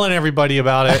me telling everybody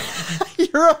about it.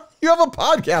 You have a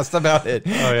podcast about it. Oh,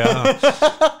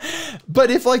 yeah.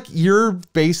 But if like your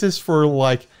basis for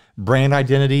like brand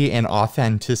identity and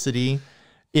authenticity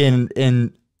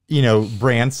in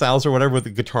brand styles or whatever with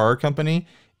a guitar company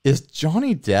is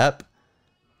Johnny Depp,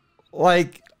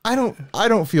 like I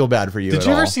don't feel bad for you. Did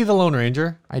you ever see The Lone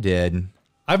Ranger? I did.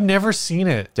 I've never seen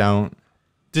it. Don't.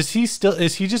 Is he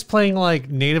just playing like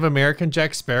Native American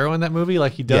Jack Sparrow in that movie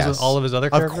like he does with all of his other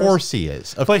characters? Of course he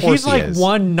is. But he's like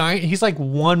he's like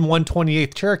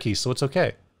 1/128th Cherokee, so it's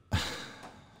okay.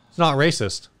 It's not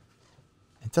racist.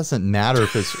 It doesn't matter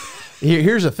if it's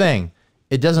here's the thing.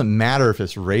 It doesn't matter if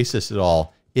it's racist at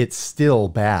all it's still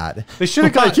bad. They should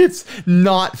have like, it's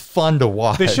not fun to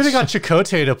watch. They should have got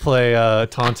Chakotay to play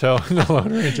Tonto in the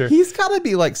Lone Ranger. He's got to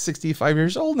be like 65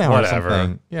 years old now or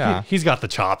something. Yeah. He's got the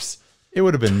chops. It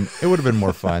would have been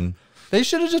more fun. They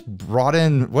should have just brought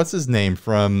in, what's his name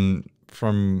from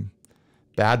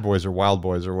Bad Boys or Wild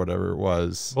Boys or whatever it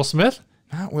was. Will Smith?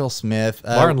 Not Will Smith.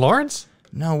 Martin Lawrence?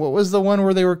 No, what was the one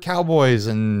where they were cowboys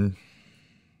and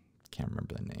can't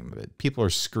remember the name of it. People are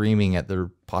screaming at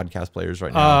their podcast players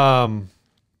right now.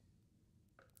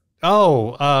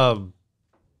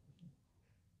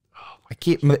 I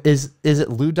keep is it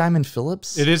Lou Diamond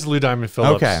Phillips? It is Lou Diamond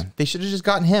Phillips. Okay. They should have just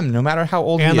gotten him, no matter how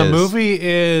old he is. And the movie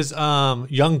is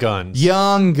Young Guns.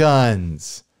 Young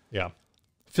Guns. Yeah.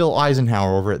 Phil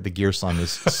Eisenhower over at the Gear Slum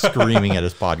is screaming at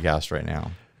his podcast right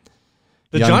now.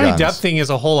 The Young Johnny Guns. Depp thing is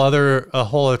a whole other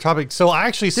topic. So I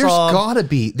actually saw.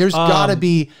 There's gotta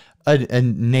be a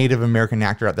Native American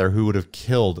actor out there who would have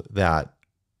killed that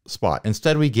spot.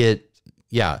 Instead, we get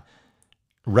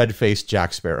red-faced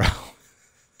Jack Sparrow.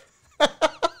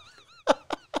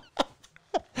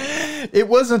 It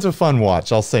wasn't a fun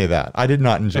watch. I'll say that. I did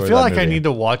not enjoy it. I feel like movie. I need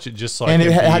to watch it just so and I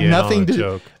can it had nothing to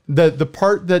joke. The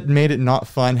part that made it not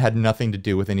fun had nothing to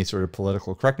do with any sort of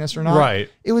political correctness or not. Right.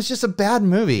 It was just a bad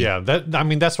movie. Yeah.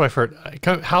 That's what I've heard.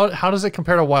 How does it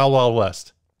compare to Wild Wild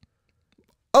West?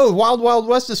 Oh, Wild Wild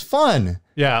West is fun.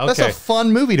 Yeah. Okay. That's a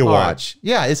fun movie to watch. Right.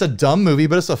 Yeah. It's a dumb movie,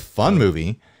 but it's a fun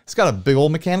movie. It's got a big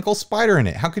old mechanical spider in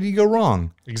it. How could you go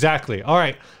wrong? Exactly. All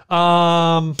right.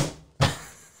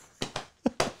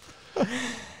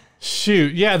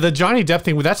 Shoot. Yeah, the Johnny Depp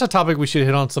thing, that's a topic we should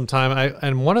hit on sometime.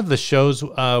 And one of the shows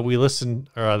that I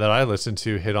listen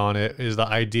to hit on it is the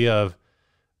idea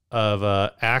of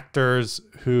actors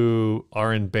who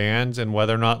are in bands and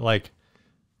whether or not, like,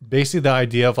 basically the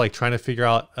idea of, like, trying to figure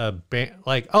out a band.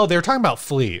 Like, they were talking about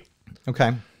Flea.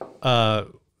 Okay.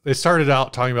 They started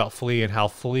out talking about Flea and how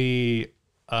Flea,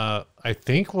 I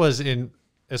think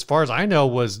as far as I know,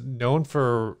 was known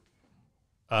for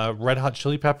Red Hot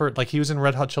Chili Pepper. Like, he was in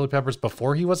Red Hot Chili Peppers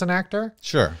before he was an actor.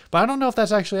 Sure. But I don't know if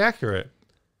that's actually accurate.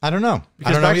 I don't know.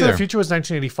 Because Back to the Future was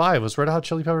 1985. Was Red Hot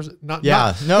Chili Peppers not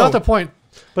the point.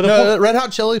 But Red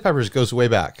Hot Chili Peppers goes way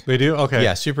back. They do? Okay.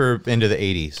 Yeah, super into the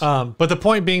 80s. But the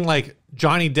point being, like,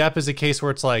 Johnny Depp is a case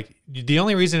where it's like, the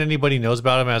only reason anybody knows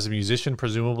about him as a musician,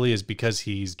 presumably, is because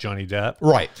he's Johnny Depp.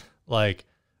 Right. Like,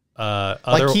 like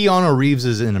Keanu Reeves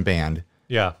is in a band.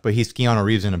 Yeah. But he's Keanu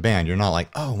Reeves in a band. You're not like,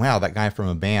 oh, wow, that guy from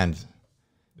a band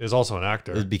is also an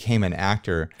actor. Became an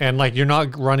actor. And, like, you're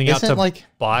not running out to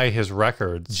buy his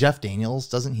records. Jeff Daniels,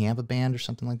 doesn't he have a band or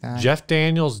something like that? Jeff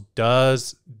Daniels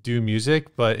does do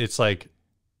music, but it's like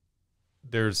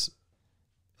there's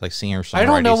like singer-songwriting I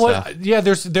don't know stuff. what. Yeah,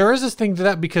 there is this thing to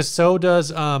that because so does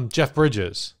Jeff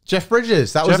Bridges. Jeff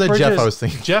Bridges, that was the Jeff I was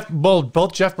thinking.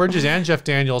 Both Jeff Bridges and Jeff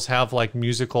Daniels have like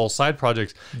musical side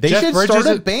projects. They should start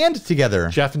a band together.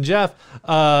 Jeff and Jeff.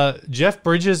 Jeff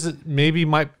Bridges maybe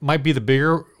might be the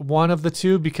bigger one of the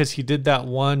two because he did that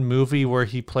one movie where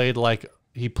he played like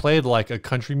a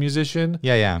country musician.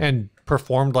 Yeah. And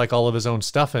performed like all of his own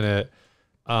stuff in it.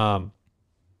 So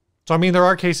I mean, there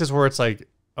are cases where it's like,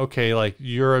 okay, like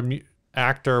you're an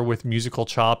actor with musical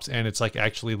chops and it's like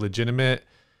actually legitimate.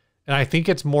 And I think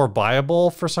it's more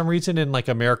viable for some reason in like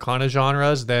Americana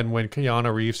genres than when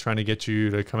Keanu Reeves trying to get you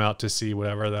to come out to see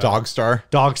whatever that Dog Star.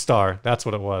 That's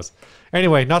what it was.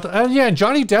 Anyway, and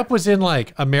Johnny Depp was in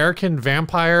like American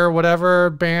Vampire, whatever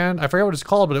band. I forget what it's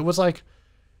called, but it was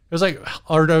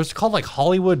called like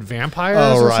Hollywood Vampires.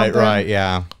 Oh, or right, something. Right.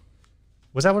 Yeah.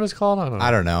 Was that what it's called?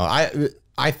 I don't know.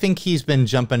 I think he's been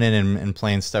jumping in and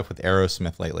playing stuff with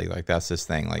Aerosmith lately. Like that's his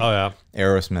thing. Like, oh yeah,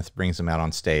 Aerosmith brings him out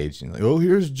on stage and like, oh,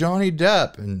 here's Johnny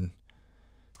Depp, and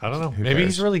I don't know. Maybe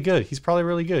he's really good. He's probably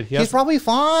really good. He's probably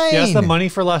fine. He has the money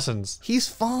for lessons. He's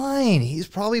fine. He's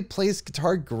probably plays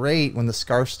guitar great when the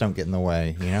scarves don't get in the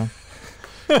way. You know.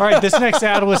 All right. This next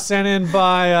ad was sent in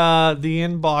by the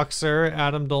inboxer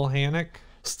Adam Dolhanic.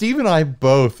 Steve and I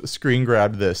both screen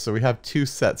grabbed this, so we have two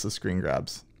sets of screen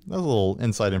grabs. That's a little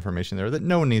inside information there that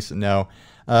no one needs to know.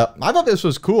 I thought this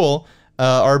was cool.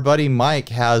 Our buddy Mike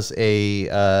has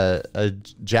a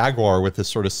Jaguar with this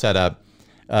sort of setup.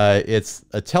 It's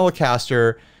a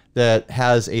Telecaster that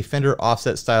has a Fender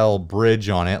offset style bridge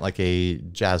on it, like a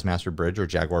Jazzmaster bridge or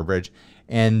Jaguar bridge,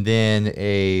 and then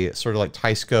a sort of like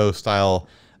Teisco style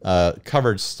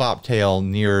covered stop tail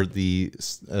near the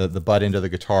butt end of the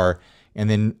guitar. And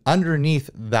then underneath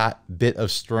that bit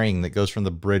of string that goes from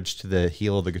the bridge to the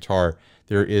heel of the guitar,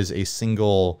 there is a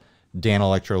single Dan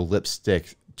Electro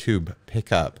lipstick tube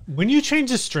pickup. When you change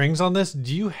the strings on this,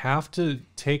 do you have to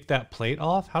take that plate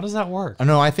off? How does that work?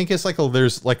 No, I think it's like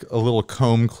there's like a little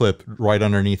comb clip right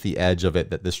underneath the edge of it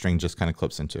that the string just kind of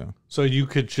clips into. So you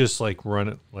could just like run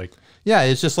it like... Yeah,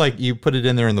 it's just like you put it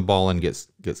in there and the ball and gets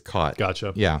caught.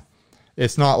 Gotcha. Yeah.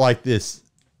 It's not like this.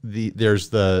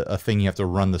 There's a thing you have to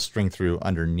run the string through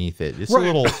underneath it. It's a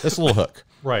little hook.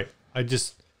 Right.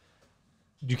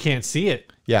 You can't see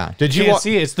it. Yeah. You can't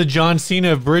see it. It's the John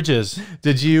Cena of bridges.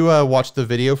 Did you watch the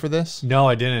video for this? No,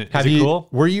 I didn't. Is it cool?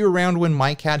 Were you around when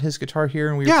Mike had his guitar here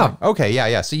and we were playing? Okay,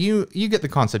 yeah. So you get the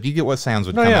concept. You get what sounds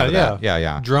would come out of that.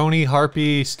 Yeah. Droney,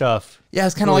 harpy stuff. Yeah,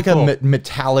 it's kind of really like a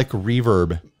metallic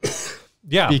reverb.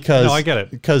 Yeah, because I get it.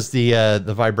 Because the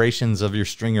vibrations of your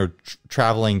string are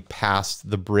traveling past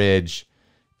the bridge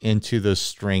into the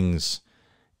strings,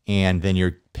 and then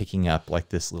you're picking up like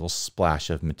this little splash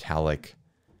of metallic.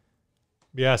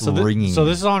 Yeah, so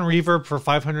this is on Reverb for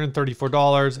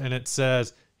 $534, and it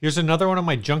says, "Here's another one of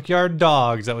my junkyard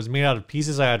dogs that was made out of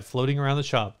pieces I had floating around the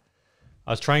shop.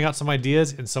 I was trying out some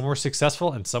ideas, and some were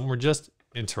successful, and some were just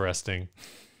interesting.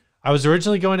 I was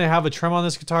originally going to have a trem on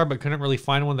this guitar, but couldn't really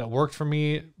find one that worked for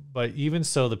me. But even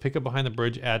so, the pickup behind the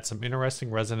bridge adds some interesting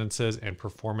resonances and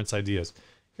performance ideas.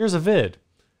 Here's a vid.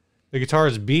 The guitar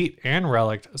is beat and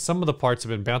relicked. Some of the parts have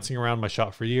been bouncing around my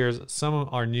shop for years. Some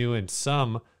are new and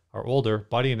some are older.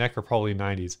 Body and neck are probably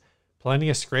 90s. Plenty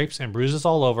of scrapes and bruises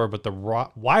all over, but the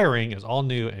wiring is all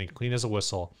new and clean as a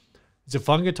whistle. It's a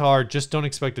fun guitar. Just don't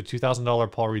expect a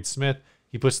 $2,000 Paul Reed Smith.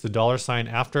 He puts the $sign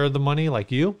after the money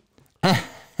like you.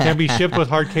 Can be shipped with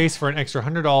hard case for an extra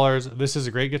 $100. This is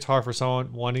a great guitar for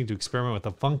someone wanting to experiment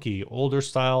with funky older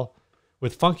style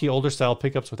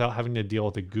pickups without having to deal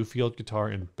with a goofy old guitar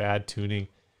and bad tuning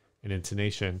and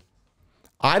intonation."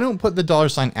 I don't put the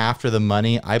 $sign after the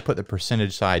money. I put the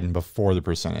percentage sign before the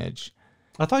percentage.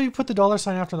 I thought you put the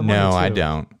 $sign after the money. No, too. I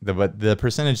don't. But the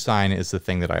percentage sign is the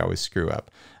thing that I always screw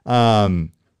up.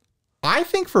 I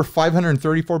think for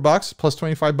 $534 plus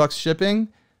 $25 shipping,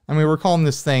 I mean, we're calling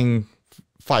this thing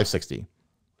 $560.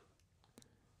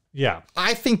 Yeah.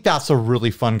 I think that's a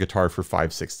really fun guitar for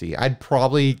 $560. I'd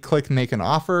probably click make an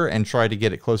offer and try to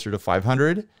get it closer to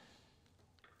 $500.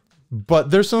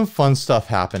 But there's some fun stuff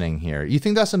happening here. You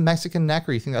think that's a Mexican neck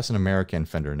or you think that's an American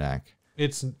Fender neck?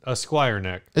 It's a Squire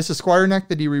neck. It's a Squire neck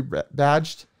that he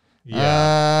rebadged?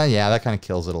 Yeah. Yeah, that kind of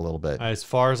kills it a little bit. As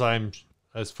far as I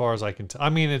can tell. I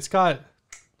mean, it's got...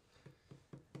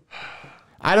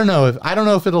 I don't know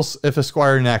if a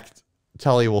Squire neck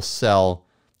Tele will sell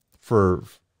for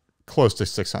close to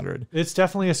 $600. It's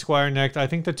definitely a Squire neck. I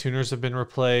think the tuners have been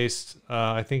replaced.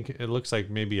 I think it looks like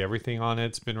maybe everything on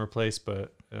it's been replaced,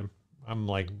 but I'm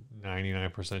like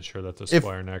 99% sure that's a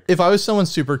Squire neck. If I was someone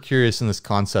super curious in this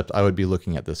concept, I would be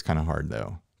looking at this kind of hard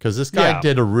though, because this guy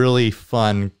did a really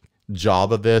fun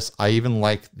job of this. I even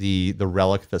like the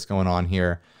relic that's going on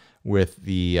here with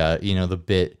the the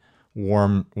bit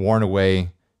worn away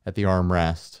at the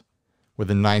armrest, with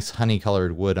a nice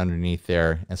honey-colored wood underneath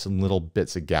there and some little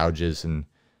bits of gouges and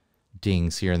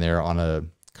dings here and there on a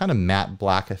kind of matte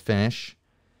black finish.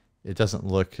 It doesn't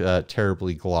look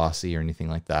terribly glossy or anything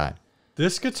like that.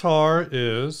 This guitar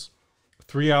is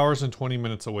 3 hours and 20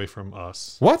 minutes away from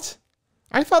us. What?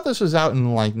 I thought this was out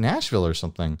in like Nashville or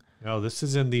something. No, this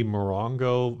is in the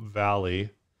Morongo Valley,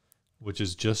 which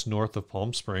is just north of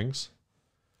Palm Springs.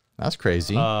 That's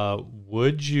crazy.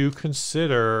 Would you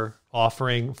consider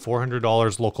offering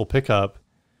 $400 local pickup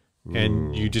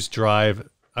and you just drive?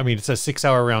 I mean, it's a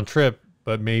 6-hour round trip,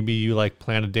 but maybe you like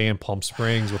plan a day in Palm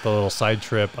Springs with a little side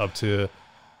trip up to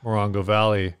Morongo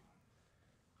Valley.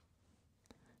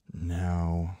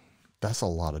 No, that's a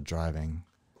lot of driving.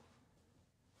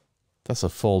 That's a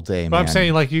full day, but man. I'm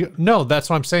saying that's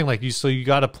what I'm saying. So you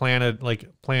got to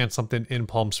plan something in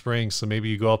Palm Springs. So maybe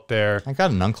you go up there. I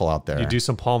got an uncle out there. You do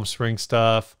some Palm Springs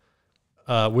stuff.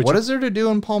 What is there to do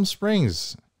in Palm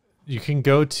Springs? You can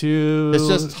go to... It's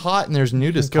just hot and there's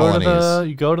nudist colonies.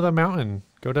 You go to the mountain.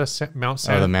 Go to Mount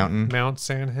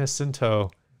San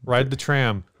Jacinto. Ride the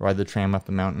tram. Ride the tram up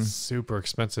the mountain. Super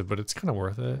expensive, but it's kind of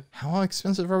worth it. How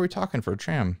expensive are we talking for a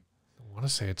tram? I want to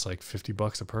say it's like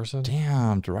 $50 a person.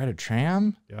 Damn, to ride a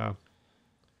tram? Yeah.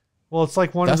 Well, it's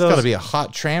like one of those... That's got to be a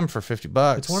hot tram for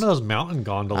 $50. It's one of those mountain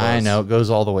gondolas. I know. It goes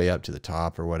all the way up to the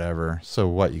top or whatever. So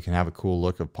what? You can have a cool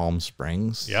look of Palm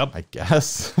Springs? Yep. I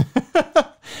guess.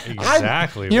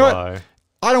 Exactly you know why. What?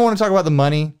 I don't want to talk about the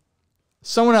money.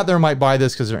 Someone out there might buy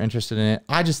this because they're interested in it.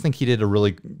 I just think he did a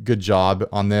really good job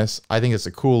on this. I think it's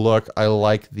a cool look. I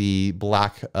like the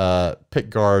black pick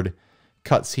guard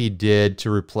cuts he did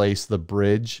to replace the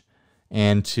bridge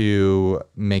and to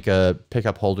make a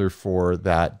pickup holder for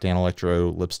that Dan Electro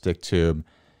lipstick tube.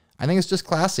 I think it's just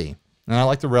classy. And I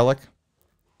like the Relic.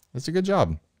 It's a good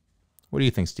job. What do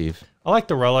you think, Steve? I like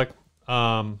the Relic.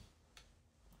 The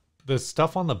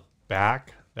stuff on the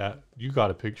back that you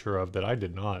got a picture of that I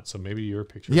did not, so maybe your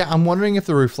picture. Yeah, I'm wondering if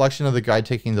the reflection of the guy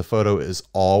taking the photo is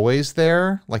always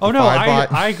there. Like, oh no,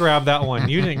 I grabbed that one.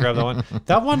 You didn't grab that one.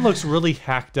 That one looks really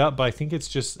hacked up, but I think it's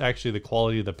just actually the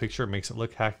quality of the picture makes it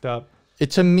look hacked up.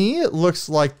 To me, it looks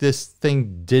like this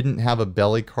thing didn't have a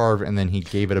belly carve, and then he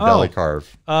gave it a belly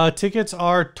carve. Tickets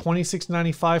are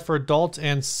 $26.95 for adults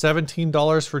and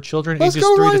 $17 for children ages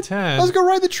 3 to 10. Let's go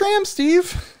ride the tram,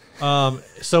 Steve.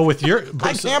 So with your,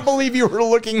 I can't believe you were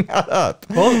looking that up.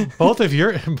 Both of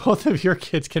your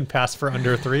kids can pass for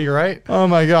under 3, right? Oh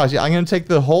my gosh! Yeah, I'm gonna take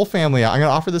the whole family out. I'm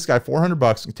gonna offer this guy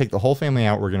 $400. Take the whole family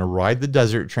out. We're gonna ride the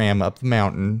desert tram up the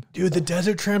mountain. Dude, the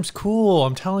desert tram's cool.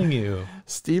 I'm telling you.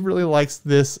 Steve really likes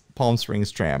this Palm Springs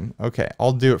tram. Okay,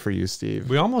 I'll do it for you, Steve.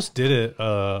 We almost did it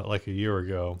like a year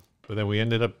ago, but then we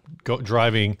ended up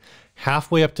driving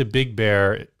halfway up to Big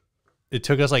Bear. It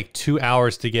took us like 2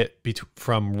 hours to get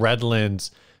from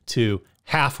Redlands to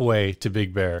halfway to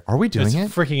Big Bear. Are we doing it?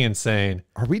 It's freaking insane.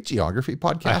 Are we geography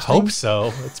podcasting? I hope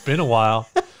so. It's been a while.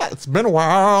 It's been a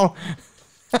while.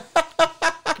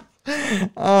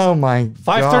 Oh my god.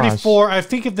 534. I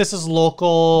think if this is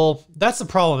local, that's the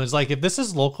problem. Is like if this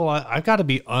is local, I've got to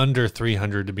be under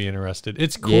 300 to be interested.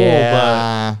 It's cool,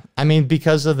 yeah, but I mean,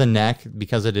 because of the neck,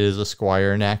 because it is a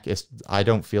squire neck, I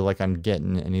don't feel like I'm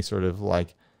getting any sort of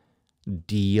like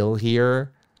deal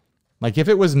here. Like if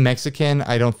it was Mexican,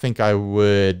 I don't think I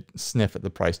would sniff at the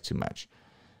price too much.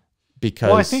 Because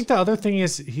well, I think the other thing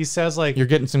is he says like you're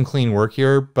getting some clean work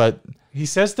here, but he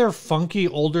says they're funky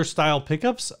older style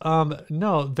pickups.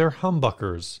 No, they're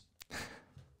humbuckers.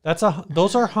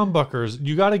 Those are humbuckers.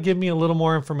 You got to give me a little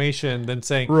more information than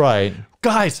saying, right,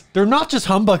 guys, they're not just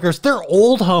humbuckers, they're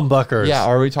old humbuckers. Yeah,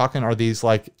 are these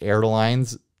like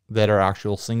airlines that are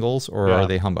actual singles, or are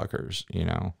they humbuckers, you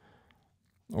know?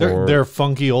 They're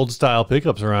funky old style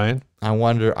pickups, Ryan. I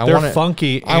wonder. They're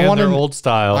funky and they're old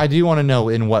style. I do want to know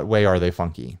in what way are they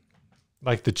funky?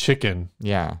 Like the chicken.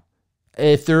 Yeah.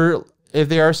 If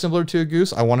they are similar to a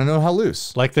goose, I want to know how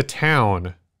loose. Like the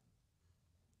town.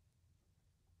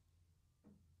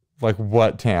 Like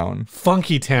what town?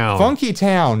 Funky Town. Funky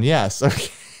Town. Yes.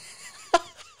 Okay.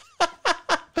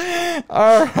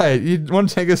 All right. You want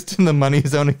to take us to the money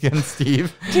zone again,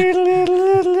 Steve?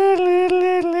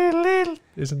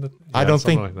 Isn't it? I don't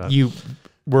think you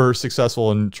were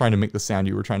successful in trying to make the sound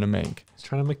you were trying to make. I was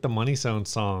trying to make the Money Zone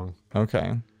song.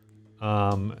 Okay.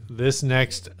 This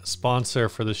next sponsor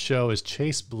for the show is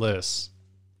Chase Bliss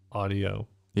Audio.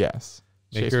 Yes.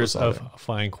 Makers of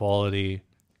fine quality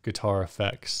guitar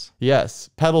effects. Yes.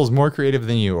 Pedals more creative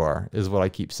than you are is what I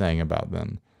keep saying about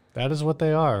them. That is what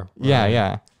they are. Right? Yeah,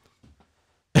 yeah.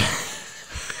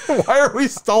 Why are we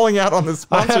stalling out on this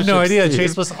sponsorship? I have no idea. Steve?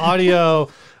 Chase Bliss Audio.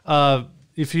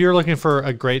 If you're looking for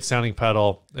a great sounding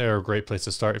pedal, they're a great place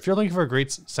to start. If you're looking for a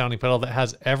great sounding pedal that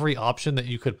has every option that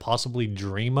you could possibly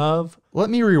dream of. Let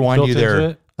me rewind you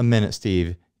there a minute,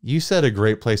 Steve. You said a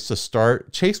great place to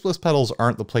start. Chase Bliss pedals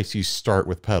aren't the place you start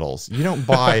with pedals. You don't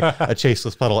buy a Chase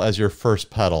Bliss pedal as your first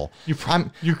pedal. You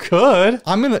could. You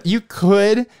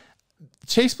could.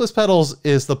 Chase Bliss pedals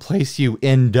is the place you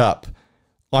end up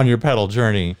on your pedal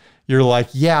journey. You're like,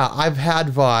 yeah, I've had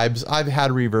vibes, I've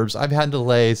had reverbs, I've had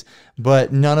delays,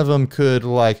 but none of them could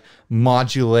like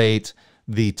modulate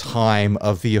the time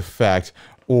of the effect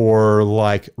or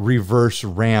like reverse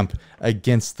ramp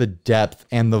against the depth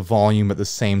and the volume at the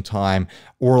same time,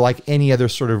 or like any other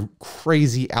sort of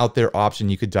crazy out there option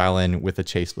you could dial in with a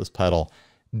Chase Bliss pedal.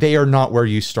 They are not where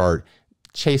you start.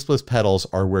 Chase Bliss pedals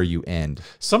are where you end.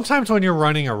 Sometimes when you're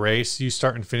running a race, you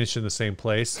start and finish in the same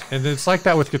place. And it's like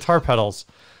that with guitar pedals.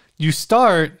 You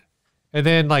start and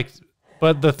then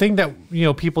but the thing that,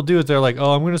 people do is they're like,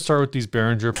 oh, I'm going to start with these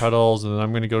Behringer pedals and then I'm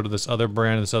going to go to this other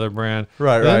brand,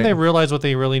 Right, and then they realize what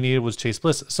they really needed was Chase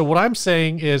Bliss. So what I'm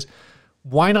saying is,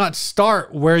 why not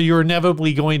start where you're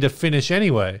inevitably going to finish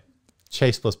anyway?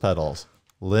 Chase Bliss pedals.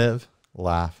 Live,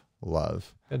 laugh,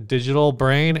 love. A digital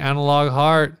brain, analog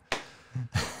heart.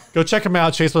 Go check them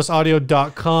out,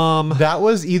 chaseblissaudio.com. That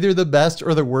was either the best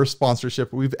or the worst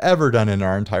sponsorship we've ever done in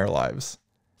our entire lives.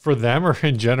 For them or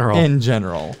in general? In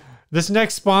general. This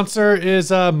next sponsor is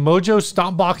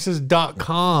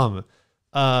mojostompboxes.com.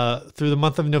 Through the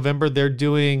month of November, they're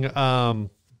doing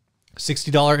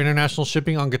 $60 international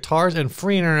shipping on guitars and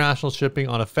free international shipping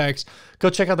on effects.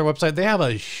 Go check out their website. They have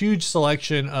a huge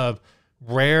selection of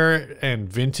rare and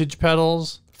vintage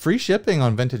pedals. Free shipping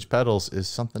on vintage pedals is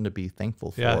something to be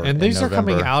thankful for. Yeah, and these are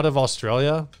coming out of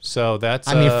Australia, so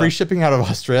that's... free shipping out of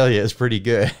Australia is pretty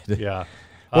good. Yeah.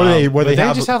 What do they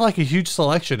have? Just have like a huge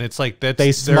selection. It's like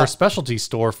that's their specialty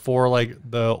store for like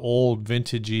the old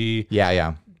vintagey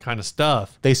kind of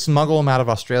stuff. They smuggle them out of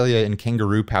Australia in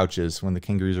kangaroo pouches when the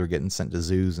kangaroos are getting sent to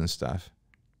zoos and stuff.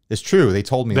 It's true. They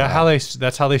told me that.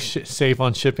 That's how they save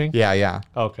on shipping? Yeah.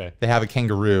 Okay. They have a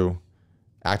kangaroo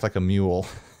act like a mule.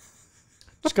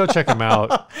 Just go check them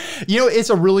out. You know, it's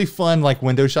a really fun like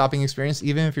window shopping experience.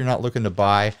 Even if you're not looking to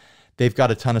buy, they've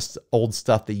got a ton of old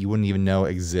stuff that you wouldn't even know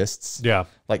exists. Yeah.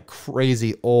 Like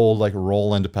crazy old like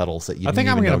Roland pedals that you didn't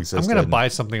even know existed. I'm going to buy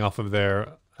something off of there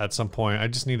at some point. I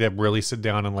just need to really sit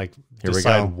down and like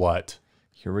decide what.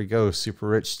 Here we go. Super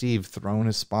Rich Steve throwing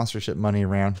his sponsorship money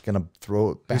around. Gonna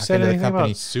throw it back Who said into the anything company.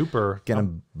 About super?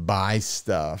 Gonna buy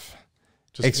stuff.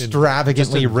 Just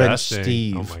extravagantly rich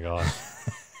Steve. Oh my God.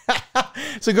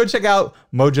 So go check out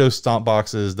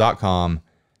mojostompboxes.com.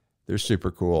 They're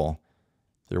super cool.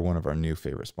 They're one of our new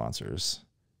favorite sponsors.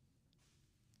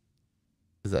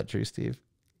 Is that true, Steve?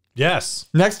 Yes.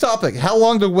 Next topic. How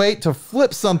long to wait to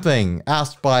flip something?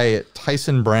 Asked by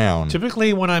Tyson Brown.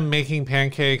 Typically when I'm making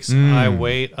pancakes, I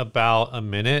wait about a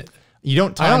minute. I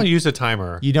don't use a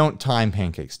timer. You don't time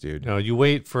pancakes, dude. No, you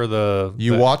wait for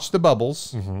You watch the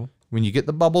bubbles. When you get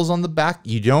the bubbles on the back,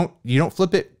 you don't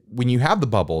flip it when you have the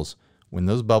bubbles. When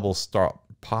those bubbles start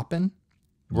popping,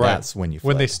 that's when you flip.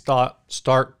 When they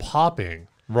start popping.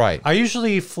 Right. I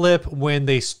usually flip when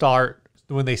they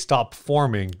stop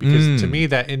forming, because to me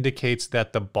that indicates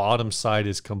that the bottom side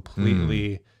is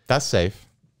completely that's safe.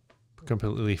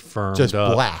 Completely firmed just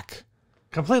up. Black.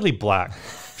 Completely black.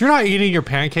 If you're not eating your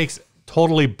pancakes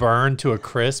totally burned to a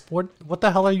crisp, what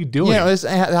the hell are you doing? Yeah, it's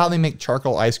how they make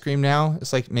charcoal ice cream now.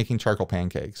 It's like making charcoal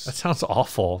pancakes. That sounds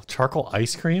awful. Charcoal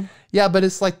ice cream? Yeah, but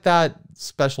it's like that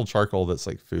special charcoal that's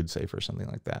like food safe or something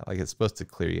like that. Like it's supposed to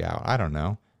clear you out. I don't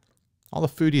know. All the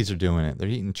foodies are doing it. They're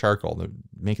eating charcoal. They're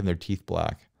making their teeth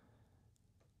black.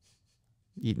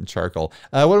 Eating charcoal.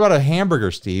 What about a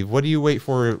hamburger, Steve? What do you wait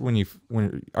for when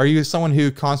are you someone who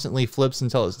constantly flips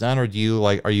until it's done, or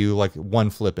are you like one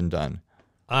flip and done?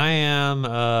 I am.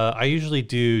 I usually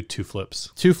do 2 flips.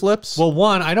 2 flips? Well,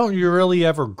 one, I don't really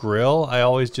ever grill. I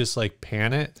always just like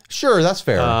pan it. Sure, that's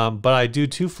fair. But I do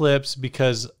 2 flips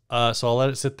because so I'll let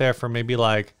it sit there for maybe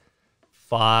like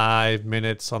 5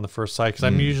 minutes on the first side, because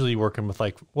I'm usually working with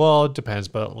like, well, it depends,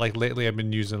 but like lately I've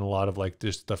been using a lot of like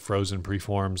just the frozen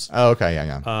preforms. Oh, okay,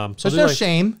 yeah. So there's no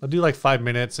shame. I'll do like 5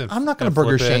 minutes, and I'm not going to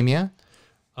burger shame you.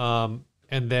 And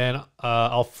then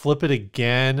I'll flip it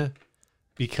again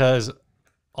because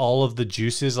all of the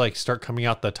juices like start coming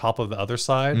out the top of the other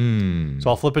side. So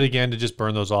I'll flip it again to just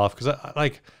burn those off, because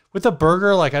like with a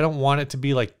burger, like I don't want it to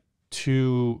be like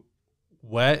too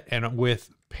wet, and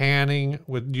with panning,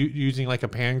 with using like a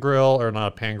pan grill, or not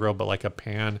a pan grill, but like a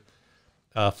pan,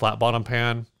 flat bottom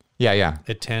pan. Yeah.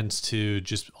 It tends to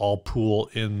just all pool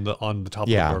on the top of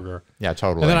the burger. Yeah,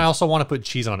 totally. And then I also want to put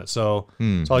cheese on it. So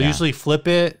I'll usually flip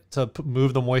it to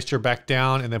move the moisture back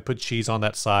down, and then put cheese on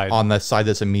that side. On the side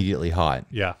that's immediately hot.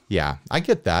 Yeah. Yeah, I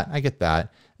get that.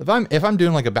 If I'm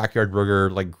doing like a backyard burger,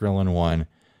 like grilling one,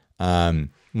 my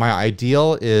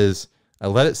ideal is I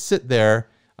let it sit there.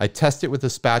 I test it with a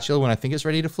spatula when I think it's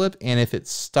ready to flip, and if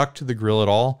it's stuck to the grill at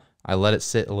all, I let it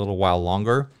sit a little while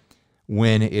longer.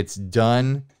 When it's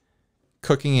done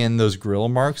cooking in those grill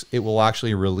marks, it will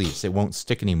actually release. It won't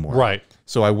stick anymore. Right.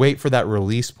 So I wait for that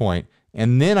release point,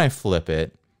 and then I flip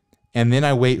it, and then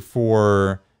I wait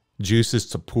for juices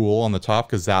to pool on the top,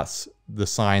 because that's the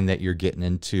sign that you're getting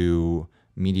into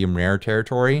medium rare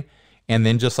territory. And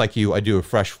then just like you, I do a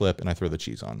fresh flip and I throw the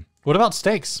cheese on. What about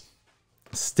steaks?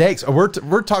 Steaks. We're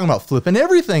talking about flipping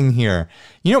everything here.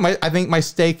 You know, I think my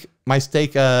steak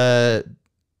style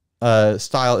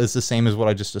is the same as what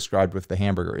I just described with the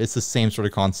hamburger. It's the same sort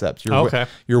of concept.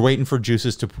 You're waiting for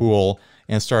juices to pool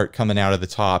and start coming out of the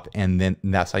top, and then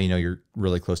that's how you know you're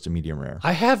really close to medium rare.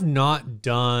 I have not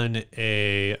done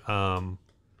a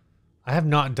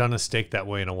steak that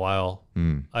way in a while.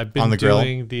 I've been on the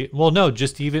doing grill?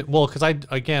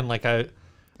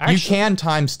 because you can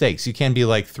time steaks. You can be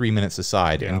like 3 minutes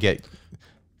aside and get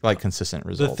like consistent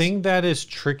results. The thing that is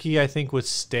tricky, I think, with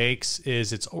steaks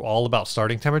is it's all about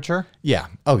starting temperature. Yeah.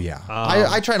 Oh yeah.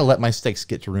 I try to let my steaks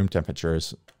get to room temperature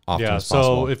as often as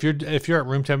possible. So if you're at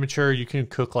room temperature, you can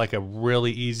cook like a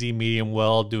really easy medium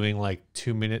well, doing like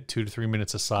 2 to 3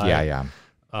 minutes aside. Yeah.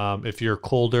 If you're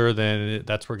colder, then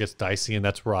that's where it gets dicey, and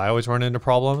that's where I always run into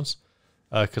problems,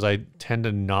 because I tend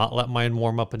to not let mine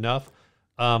warm up enough.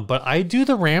 But I do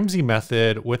the Ramsay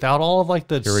method without all of like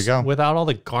without all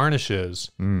the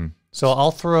garnishes. So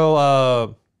I'll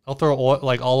throw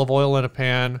like olive oil in a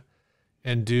pan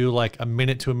and do like a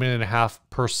minute to a minute and a half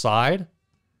per side.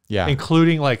 Yeah.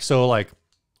 Including like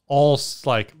all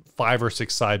like 5 or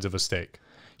 6 sides of a steak.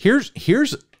 Here's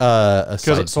a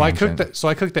side So I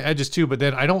cook the edges too, but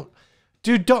then I don't,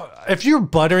 dude. If you're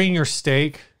buttering your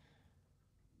steak,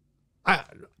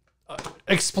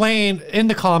 explain in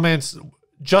the comments.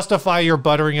 Justify your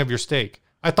buttering of your steak.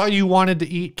 I thought you wanted to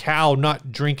eat cow,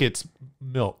 not drink its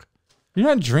milk. You're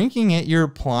not drinking it. You're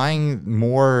applying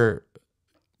more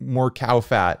cow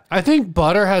fat. I think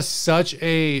butter has such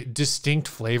a distinct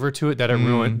flavor to it that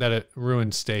it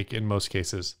ruins steak in most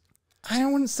cases. I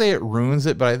don't want to say it ruins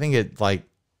it, but I think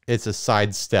it's a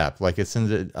side step. Like it's in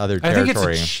the other territory. I think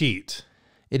it's a cheat.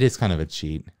 It is kind of a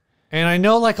cheat. And I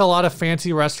know like a lot of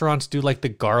fancy restaurants do like the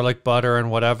garlic butter and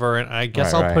whatever. And I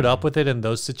guess I'll put up with it in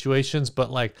those situations.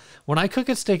 But like when I cook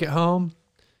a steak at home,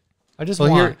 I just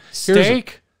want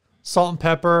steak, salt and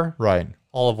pepper,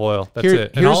 olive oil. That's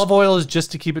it. And olive oil is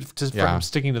just to keep it from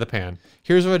sticking to the pan.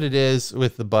 Here's what it is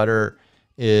with the butter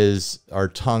is our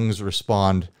tongues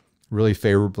respond really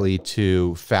favorably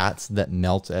to fats that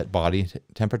melt at body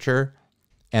temperature,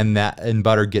 and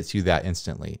butter gets you that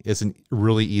instantly. It's a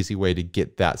really easy way to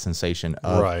get that sensation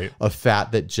of a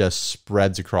fat that just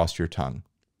spreads across your tongue.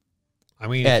 I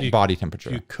mean, at body temperature.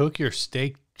 If you cook your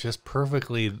steak just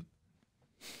perfectly.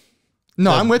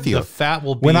 No, I'm with you. The fat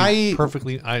will be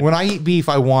perfectly. When I eat beef,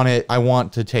 I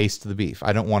want to taste the beef.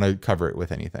 I don't want to cover it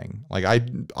with anything. Like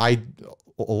I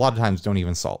a lot of times don't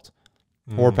even salt.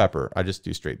 Or pepper. I just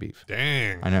do straight beef.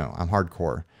 Dang. I know. I'm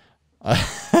hardcore.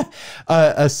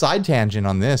 A side tangent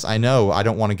on this. I know I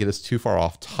don't want to get us too far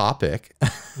off topic.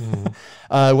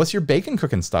 What's your bacon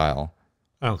cooking style?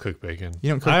 I don't cook bacon.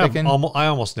 You don't cook bacon? I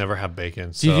almost never have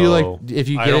bacon. Do you do like, if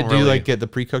you get it, do you like get the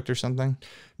pre-cooked or something?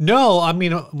 No, I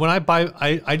mean, when I buy,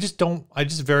 I just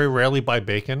very rarely buy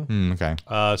bacon. Okay.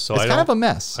 So it's kind of a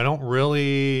mess. I don't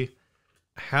really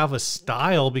have a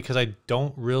style because I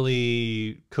don't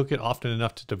really cook it often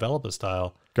enough to develop a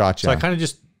style. Gotcha. So I kind of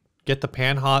just get the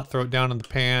pan hot, throw it down in the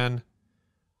pan,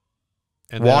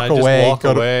 and walk away,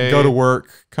 go to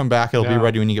work, come back. It'll be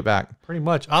ready when you get back. Pretty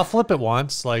much. I'll flip it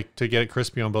once, like to get it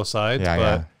crispy on both sides.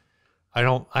 But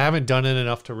I haven't done it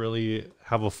enough to really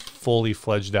have a fully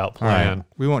fledged out plan. Right.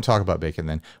 We won't talk about bacon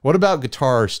then. What about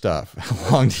guitar stuff? How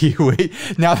long do you wait?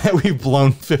 Now that we've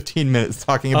blown 15 minutes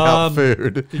talking about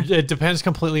food. It depends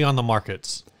completely on the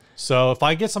markets. So if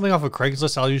I get something off of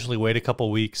Craigslist, I'll usually wait a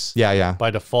couple weeks. Yeah.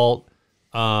 By default.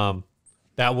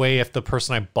 That way, if the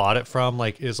person I bought it from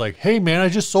is like, hey man, I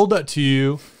just sold that to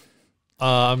you.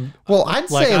 Well, I'd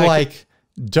say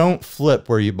don't flip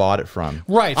where you bought it from.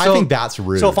 Right. I think that's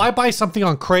rude. So if I buy something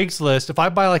on Craigslist, if I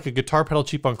buy like a guitar pedal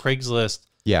cheap on Craigslist,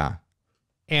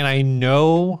 and I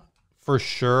know for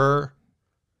sure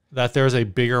that there's a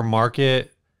bigger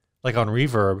market like on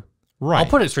Reverb, I'll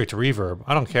put it straight to Reverb.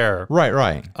 I don't care.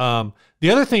 Right. The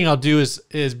other thing I'll do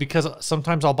is because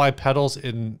sometimes I'll buy pedals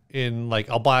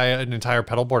I'll buy an entire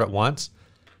pedal board at once,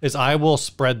 is I will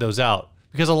spread those out.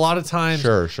 Because a lot of times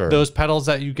those pedals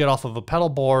that you get off of a pedal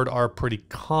board are pretty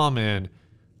common.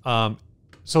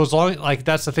 So as long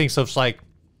that's the thing. So it's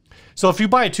so if you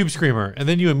buy a Tube Screamer and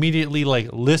then you immediately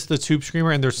list the Tube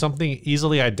Screamer and there's something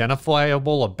easily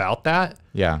identifiable about that,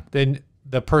 then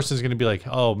the person's going to be like,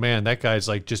 oh man, that guy's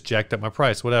just jacked up my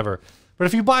price, whatever. But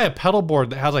if you buy a pedal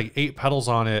board that has 8 pedals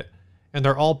on it and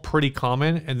they're all pretty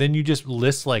common, and then you just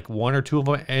list 1 or 2 of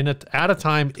them at a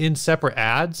time in separate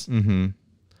ads,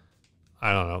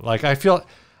 I don't know. I feel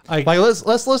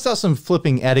let's list out some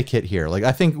flipping etiquette here.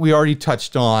 I think we already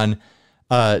touched on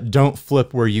don't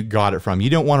flip where you got it from. You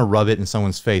don't want to rub it in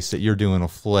someone's face that you're doing a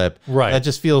flip. Right. That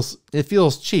just feels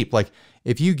cheap.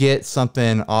 If you get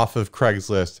something off of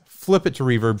Craigslist, flip it to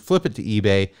Reverb, flip it to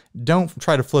eBay. Don't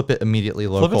try to flip it immediately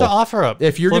local. Flip it to OfferUp.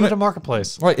 If you're flip it to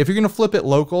Marketplace. Right. If you're gonna flip it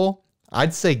local,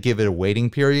 I'd say give it a waiting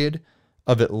period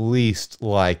of at least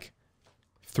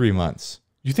 3 months.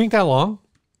 You think that long?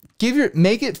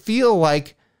 Make it feel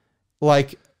like,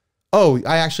 oh,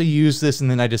 I actually used this and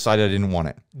then I decided I didn't want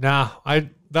it. Nah,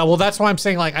 that's why I'm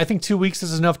saying I think 2 weeks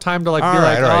is enough time to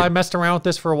I messed around with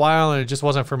this for a while and it just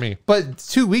wasn't for me. But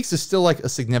 2 weeks is still a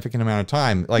significant amount of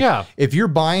time. If you're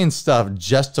buying stuff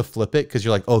just to flip it because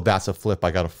you're like, oh, that's a flip, I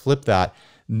got to flip that,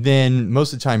 then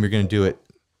most of the time you're going to do it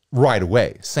right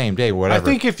away, same day, whatever. I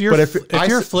think if you're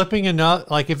flipping enough,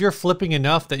 if you're flipping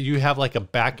enough that you have a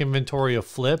back inventory of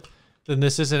flip, then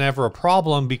this isn't ever a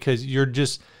problem because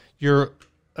you're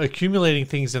accumulating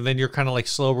things and then you're kind of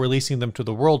slow releasing them to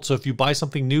the world. So if you buy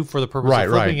something new for the purpose of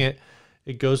flipping it,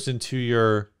 it goes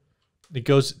to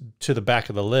the back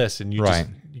of the list and you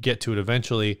get to it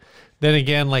eventually. Then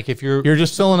again, if you're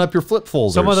just filling up your flip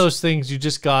folders. Some of those things you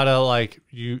just gotta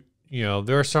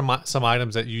there are some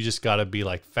items that you just gotta be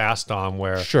fast on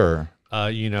where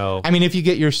You know, I mean, if you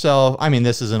get yourself, I mean,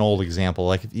 this is an old example.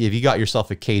 Like if you got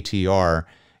yourself a KTR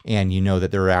and you know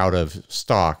that they're out of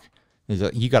stock,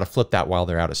 you got to flip that while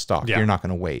they're out of stock. Yeah. You're not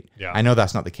going to wait. Yeah. I know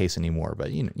that's not the case anymore,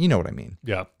 but you know what I mean.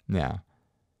 Yeah. Yeah.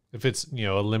 If it's, you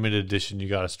know, a limited edition, you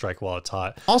got to strike while it's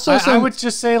hot. Also, I would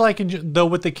just say, like, though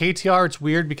with the KTR, it's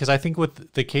weird because I think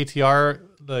with the KTR,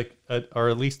 like, or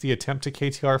at least the attempt to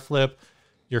KTR flip,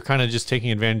 you're kind of just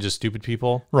taking advantage of stupid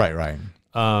people. Right.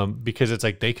 Because it's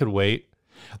like they could wait.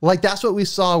 Like that's what we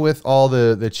saw with all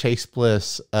the Chase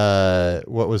Bliss.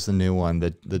 What was the new one?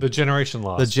 The Generation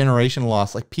Loss. The Generation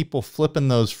Loss. Like people flipping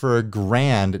those for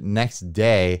 $1,000 next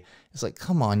day. It's like,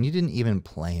 come on, you didn't even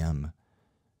play them.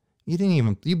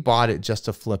 You bought it just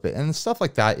to flip it. And stuff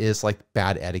like that is like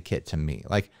bad etiquette to me.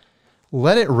 Like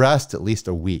let it rest at least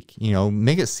a week, you know,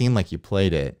 make it seem like you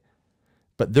played it.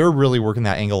 But they're really working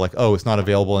that angle like, oh, it's not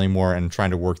available anymore and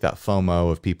trying to work that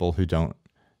FOMO of people who don't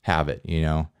have it, you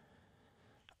know.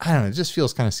 I don't know. It just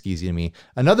feels kind of skeezy to me.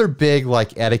 Another big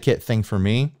like etiquette thing for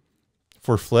me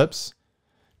for flips,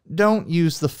 don't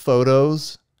use the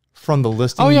photos from the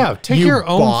listing. Oh yeah, take your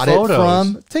own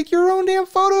photos. Take your own damn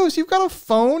photos. You've got a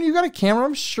phone. You've got a camera.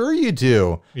 I'm sure you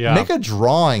do. Yeah. Make a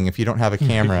drawing if you don't have a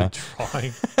camera.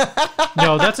 Drawing.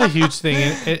 No, that's a huge thing,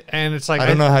 and it's like I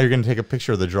don't know how you're going to take a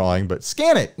picture of the drawing, but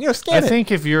scan it. You know, scan it. I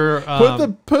think if you're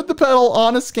put the pedal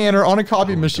on a scanner on a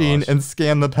copy machine and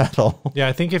scan the pedal. Yeah,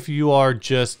 I think if you are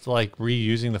just like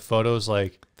reusing the photos,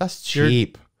 like that's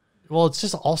cheap. Well, it's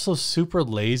just also super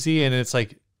lazy, and it's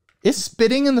like. It's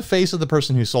spitting in the face of the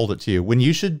person who sold it to you when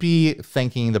you should be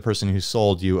thanking the person who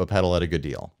sold you a pedal at a good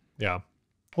deal. Yeah.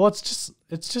 Well, it's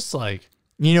just like,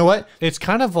 you know what? It's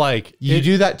kind of like you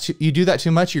do that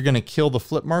too much, you're going to kill the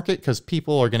flip market because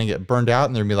people are going to get burned out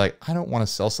and they're going to be like, I don't want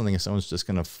to sell something if someone's just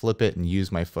going to flip it and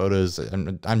use my photos.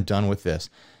 I'm done with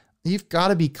this. You've got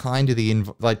to be kind to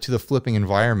the flipping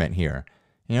environment here.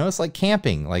 You know, it's like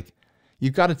camping. Like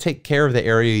you've got to take care of the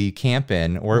area you camp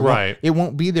in, or it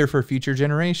won't be there for future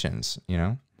generations, you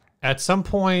know? At some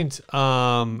point,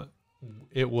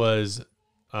 it's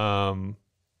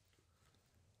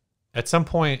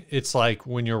like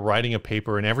when you're writing a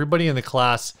paper and everybody in the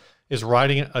class is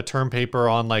writing a term paper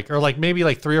on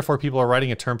maybe 3 or 4 people are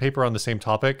writing a term paper on the same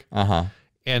topic. Uh-huh.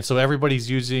 And so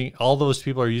all those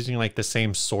people are using like the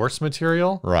same source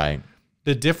material. Right.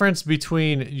 The difference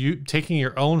between you taking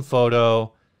your own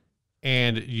photo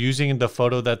and using the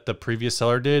photo that the previous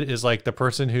seller did is like the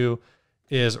person who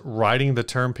is writing the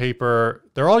term paper.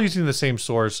 They're all using the same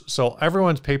source. So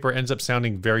everyone's paper ends up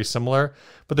sounding very similar,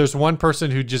 but there's one person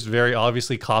who just very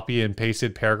obviously copy and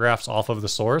pasted paragraphs off of the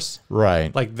source.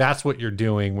 Right. Like that's what you're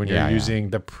doing when you're using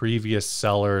the previous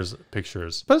seller's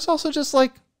pictures. But it's also just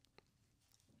like,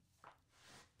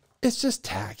 it's just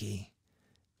tacky.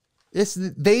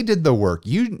 They did the work.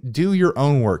 You do your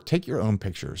own work. Take your own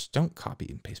pictures. Don't copy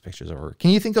and paste pictures over.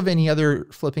 Can you think of any other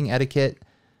flipping etiquette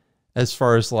as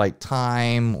far as like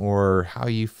time or how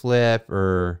you flip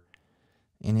or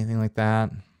anything like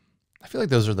that? I feel like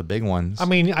those are the big ones. I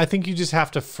mean, I think you just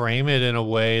have to frame it in a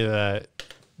way that,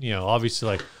 you know, obviously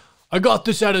like, I got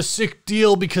this at a sick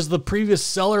deal because the previous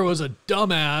seller was a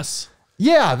dumbass.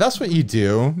 Yeah, that's what you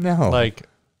do. No. Like,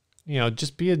 you know,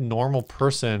 just be a normal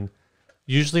person.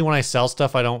 Usually when I sell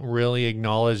stuff, I don't really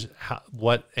acknowledge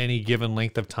what any given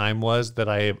length of time was that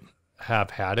I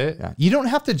have had it. Yeah. You don't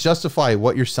have to justify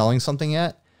what you're selling something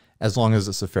at as long as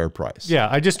it's a fair price. Yeah,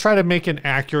 I just try to make an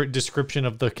accurate description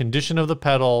of the condition of the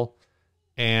pedal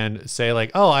and say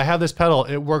like, oh, I have this pedal.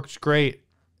 It works great.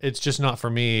 It's just not for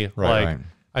me. Right.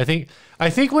 I think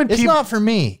when it's not for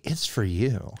me, it's for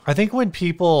you. I think when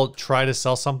people try to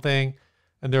sell something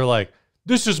and they're like,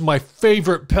 this is my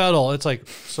favorite pedal. It's like,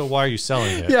 so why are you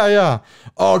selling it? Yeah.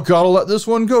 Oh, gotta let this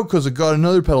one go because I got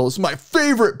another pedal. It's my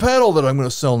favorite pedal that I'm going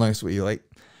to sell next week. Like,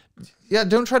 yeah,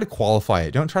 don't try to qualify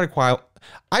it. Don't try to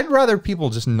I'd rather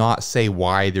people just not say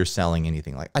why they're selling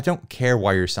anything. Like, I don't care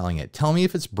why you're selling it. Tell me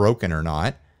if it's broken or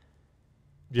not.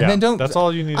 Yeah, and then that's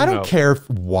all you need to know. I don't care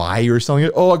why you're selling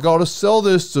it. Oh, I got to sell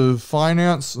this to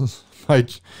finance my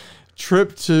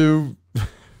trip to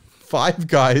Five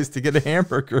Guys to get a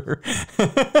hamburger.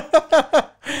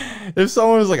 If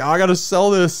someone was like, oh, I got to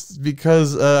sell this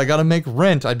because I got to make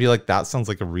rent, I'd be like, that sounds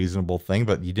like a reasonable thing,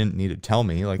 but you didn't need to tell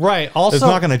me. Like, right. Also, it's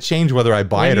not going to change whether I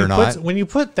buy it or not. When you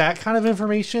put that kind of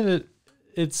information,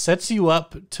 it sets you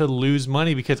up to lose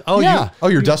money because,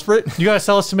 you're desperate. You got to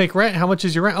sell us to make rent. How much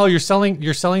is your rent? Oh, you're selling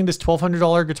this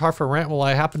 $1,200 guitar for rent. Well,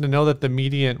 I happen to know that the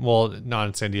median, well, not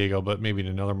in San Diego, but maybe in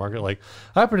another market. Like,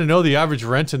 I happen to know the average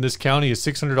rent in this county is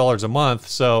 $600 a month.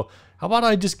 So how about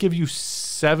I just give you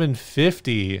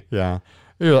 $750? Yeah.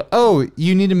 You're like, oh,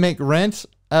 you need to make rent?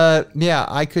 Yeah,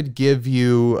 I could give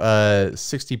you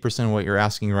 60% of what you're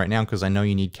asking right now because I know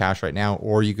you need cash right now,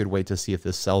 or you could wait to see if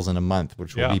this sells in a month,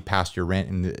 which will be past your rent,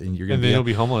 and you're going to you'll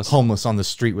be homeless. Homeless on the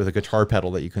street with a guitar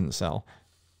pedal that you couldn't sell.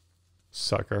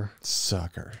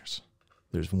 Suckers.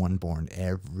 There's one born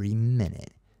every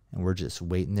minute, and we're just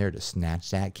waiting there to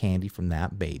snatch that candy from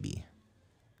that baby.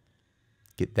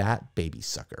 Get that baby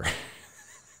sucker.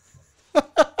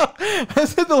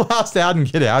 Let's hit the last ad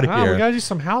and get out of here. We gotta do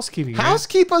some housekeeping.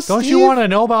 Housekeep us, Don't Steve? you want to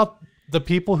know about the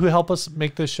people who help us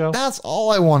make this show? That's all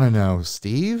I want to know,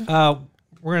 Steve. We're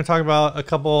going to talk about a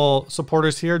couple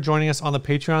supporters here joining us on the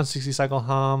Patreon, 60 Cycle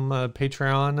Hum,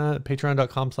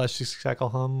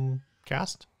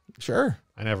 patreon.com/60cyclehumcast. Sure.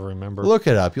 I never remember. Look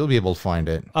it up. You'll be able to find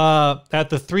it. At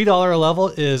the $3 level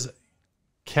is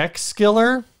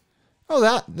Kexkiller. Oh,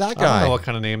 that guy. I don't know what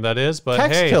kind of name that is,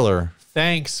 but hey. Killer.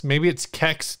 Thanks. Maybe it's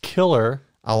Kex Killer.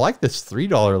 I like this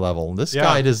 $3 level. This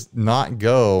guy does not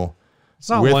go. It's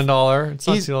not $1. It's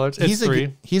not $2. It's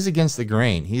 $3. He's against the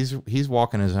grain. He's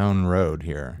walking his own road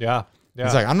here. Yeah.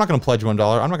 He's like, I'm not going to pledge $1.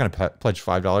 I'm not going to pledge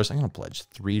 $5. I'm going to pledge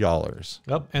 $3.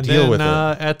 Yep. And then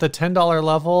at the $10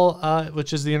 level,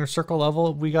 which is the Inner Circle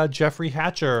level, we got Jeffrey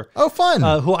Hatcher. Oh, fun.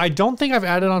 Who I don't think I've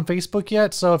added on Facebook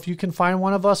yet. So if you can find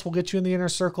one of us, we'll get you in the Inner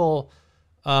Circle.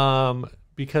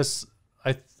 Because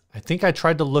I think I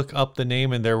tried to look up the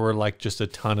name and there were like just a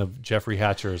ton of Jeffrey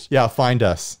Hatchers. Yeah, find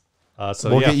us. So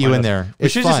we'll get you in there.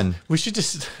 It's fun. We should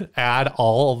just add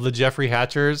all of the Jeffrey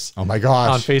Hatchers. Oh my gosh.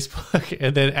 On Facebook,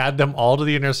 and then add them all to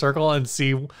the Inner Circle and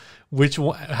see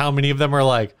how many of them are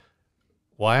like,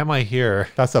 why am I here?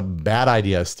 That's a bad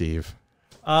idea, Steve.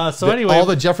 Anyway, all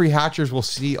the Jeffrey Hatchers will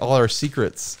see all our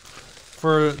secrets.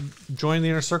 For joining the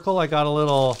Inner Circle, I got a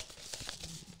little.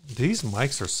 These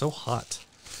mics are so hot.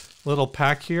 Little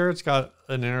pack here. It's got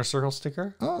an Inner Circle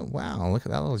sticker. Oh wow! Look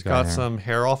at that little guy. Got some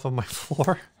hair off of my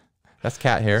floor. That's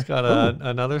cat hair. It's got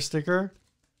another sticker.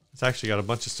 It's actually got a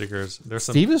bunch of stickers. There's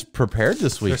some. Steve is prepared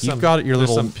this week. You've got your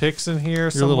little. Some picks in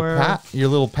here somewhere. Your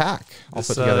little pack. All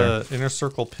put together. Inner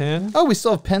Circle pin. Oh, we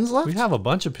still have pins left. We have a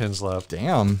bunch of pins left.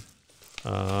 Damn.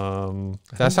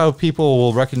 That's how people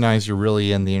will recognize you're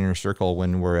really in the Inner Circle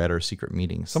when we're at our secret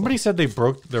meetings. Somebody said they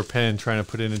broke their pen trying to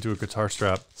put it into a guitar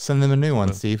strap. Send them a new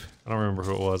one, Steve. I don't remember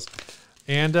who it was.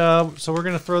 And so we're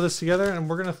gonna throw this together, and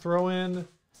we're gonna throw in.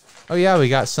 Oh yeah, we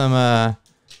got some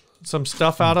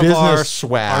stuff out of our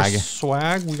swag.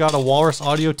 We got a Walrus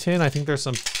audio tin. I think there's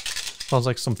sounds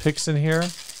like some picks in here.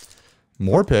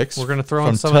 More picks. We're gonna throw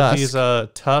in some of these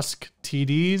Tusk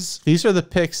TDs. These are the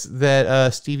picks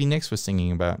that Stevie Nicks was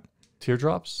singing about.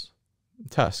 Teardrops.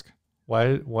 Tusk.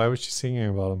 Why was she singing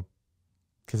about them?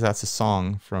 Because that's a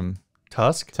song from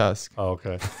Tusk. Tusk. Oh,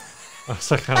 okay. I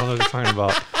was like, I don't know what you're talking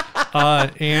about.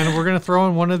 And we're gonna throw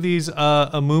in one of these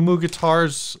Amumu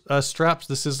Guitars straps.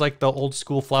 This is like the old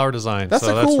school flower design. That's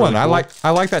a cool one. Cool. I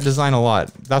like that design a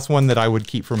lot. That's one that I would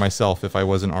keep for myself if I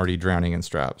wasn't already drowning in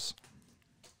straps.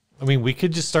 I mean, we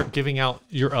could just start giving out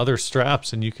your other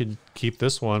straps, and you could keep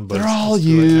this one. But they're all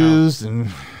used, and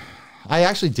I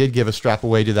actually did give a strap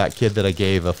away to that kid that I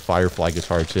gave a Firefly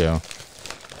guitar to.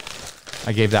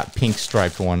 I gave that pink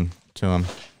striped one to him.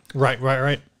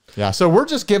 Right. Yeah, so we're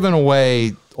just giving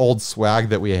away old swag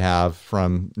that we have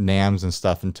from NAMMs and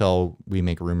stuff until we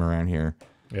make room around here.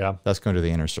 Yeah. That's going to the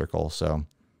Inner Circle, so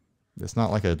it's not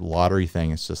like a lottery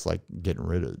thing. It's just like getting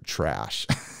rid of trash.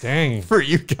 Dang. For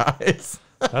you guys.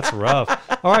 That's rough.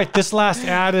 All right, this last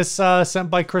ad is sent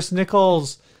by Chris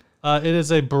Nichols. It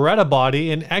is a Baretta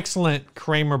Body, an excellent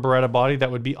Kramer Baretta Body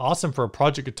that would be awesome for a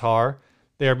project guitar.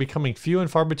 They are becoming few and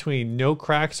far between, no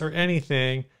cracks or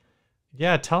anything.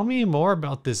 Yeah, tell me more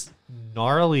about this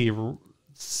gnarly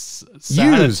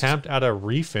sad attempt at a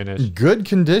refinish. Good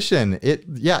condition.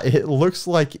 It looks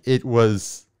like it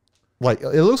was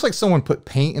it looks like someone put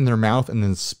paint in their mouth and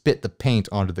then spit the paint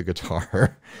onto the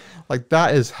guitar. Like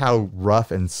that is how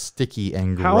rough and sticky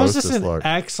and gross how is this an looks.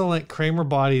 Excellent Kramer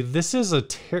Body. This is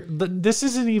this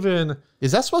isn't even.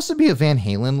 Is that supposed to be a Van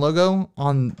Halen logo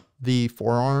on the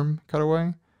forearm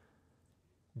cutaway?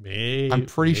 Maybe. I'm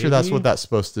pretty sure that's what that's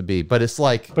supposed to be, but it's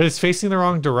like. But it's facing the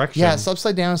wrong direction. Yeah, it's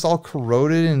upside down. It's all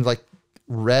corroded and like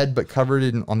red, but covered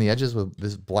on the edges with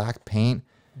this black paint.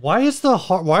 Why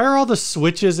are all the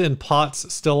switches and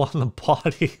pots still on the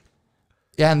body?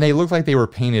 Yeah, and they look like they were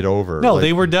painted over. No,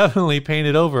 they were definitely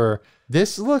painted over.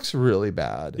 This looks really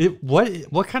bad.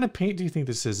 What kind of paint do you think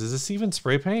this is? Is this even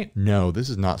spray paint? No, this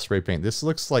is not spray paint. This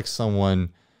looks like someone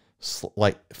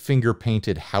finger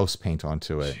painted house paint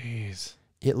onto it. Jeez.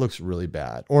 It looks really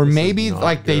bad. Or maybe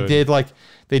like good.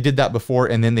 they did that before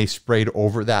and then they sprayed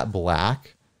over that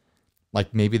black.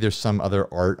 Like maybe there's some other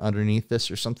art underneath this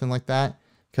or something like that.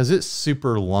 because it's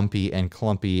super lumpy and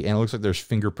clumpy, and it looks like there's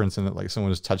fingerprints in it, like someone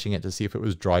was touching it to see if it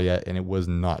was dry yet, and it was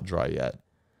not dry yet.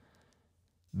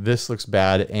 This looks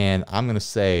bad, and I'm going to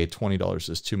say $20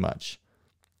 is too much.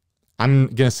 I'm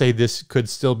going to say this could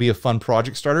still be a fun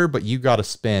project starter, but you got to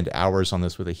spend hours on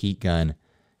this with a heat gun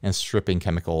and stripping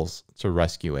chemicals to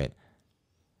rescue it.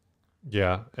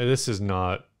 Yeah, this is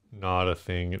not a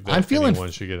thing that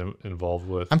anyone should get involved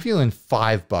with. I'm feeling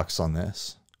 $5 on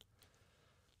this.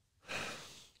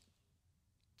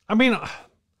 I mean,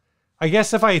 I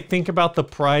guess if I think about the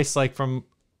price, like from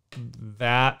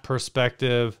that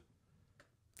perspective,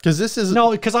 because this is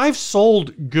because I've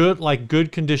sold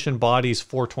good condition bodies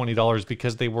for $20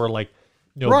 because they were like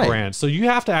brand. So you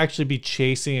have to actually be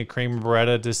chasing a Kramer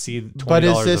Baretta to see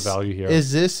 $20 of value here.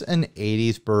 Is this an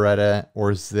 80s Baretta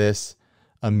or is this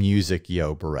a music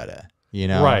Baretta? You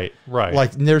know, right.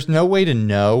 Like there's no way to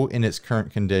know in its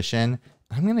current condition.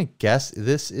 I'm gonna guess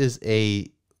this is a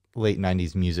late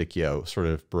 90s music sort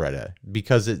of Baretta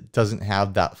because it doesn't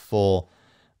have that full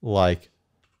like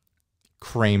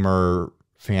Kramer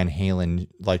Van Halen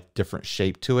like different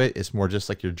shape to it. It's more just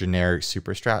like your generic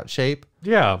super strat shape.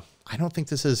 Yeah. I don't think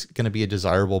this is going to be a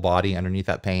desirable body underneath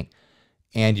that paint.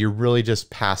 And you're really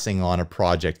just passing on a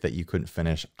project that you couldn't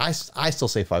finish. I still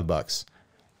say $5.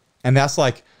 And that's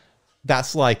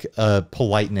like a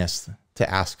politeness to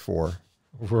ask for.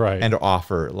 Right. And to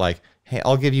offer like, hey,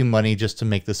 I'll give you money just to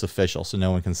make this official so no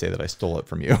one can say that I stole it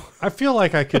from you. I feel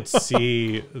like I could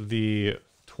see the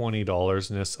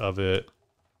 $20-ness of it.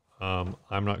 I'm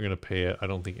not going to pay it. I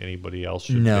don't think anybody else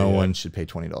should. No one should pay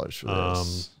 $20 for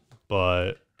this.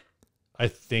 But I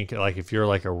think like if you're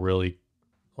like a really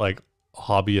like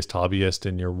hobbyist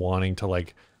and you're wanting to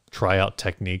like try out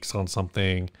techniques on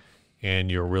something and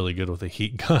you're really good with a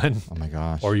heat gun. Oh my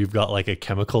gosh. Or you've got like a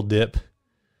chemical dip,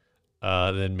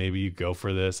 then maybe you go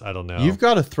for this. I don't know. You've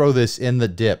got to throw this in the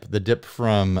dip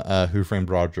from Who Framed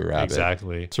Roger Rabbit.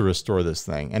 Exactly. To restore this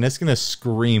thing. And it's going to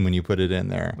scream when you put it in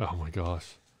there. Oh my gosh.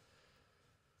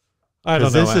 I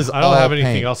don't know. I don't have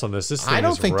anything else on this. This thing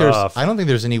is rough. I don't think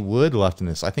there's any wood left in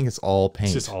this. I think it's all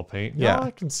paint. It's just all paint. Yeah, no,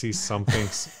 I can see some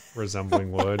things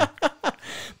resembling wood.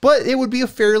 But it would be a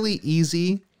fairly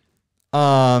easy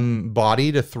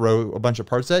body to throw a bunch of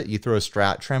parts at. You throw a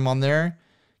strat trim on there.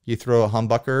 You throw a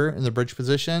humbucker in the bridge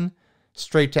position.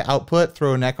 Straight to output.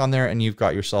 Throw a neck on there, and you've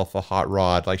got yourself a hot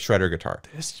rod like shredder guitar.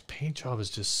 This paint job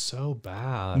is just so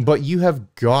bad. But you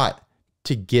have got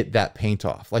to get that paint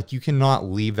off. Like you cannot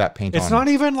leave that paint on. It's not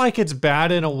even like it's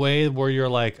bad in a way where you're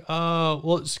like, oh,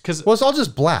 well, because it's all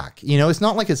just black. You know, it's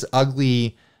not like it's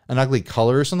ugly, an ugly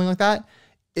color or something like that.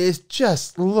 It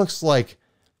just looks like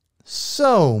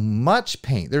so much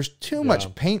paint. There's too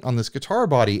much paint on this guitar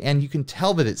body, and you can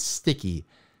tell that it's sticky.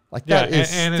 Like that is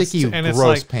sticky,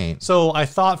 gross paint. So I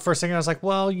thought for a second, I was like,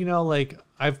 well, you know, like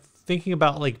I'm thinking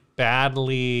about like bad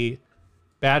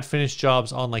finish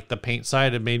jobs on like the paint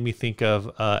side. It made me think of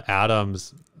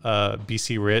Adam's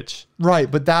BC Rich.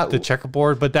 Right, but the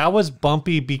checkerboard. But that was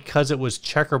bumpy because it was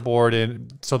checkerboard,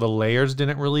 and so the layers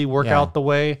didn't really work out the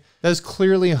way. That was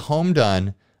clearly home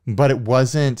done, but it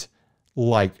wasn't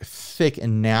like thick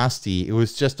and nasty. It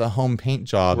was just a home paint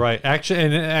job. Right.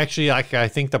 Actually, I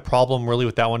think the problem really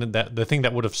with that one, that the thing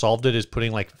that would have solved it is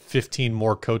putting like 15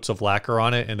 more coats of lacquer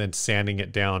on it and then sanding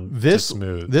it down to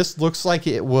smooth. This looks like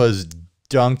it was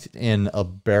dunked in a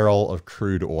barrel of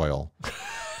crude oil.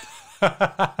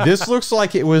 This looks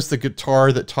like it was the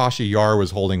guitar that Tasha Yar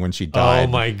was holding when she died.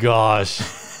 Oh my gosh.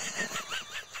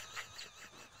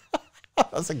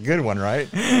 That's a good one, right?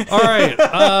 All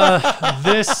right.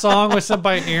 This song was sent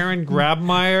by Aaron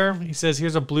Grabemeyer. He says,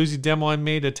 here's a bluesy demo I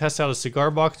made to test out a cigar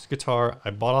box guitar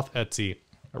I bought off Etsy.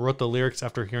 I wrote the lyrics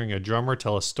after hearing a drummer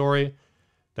tell a story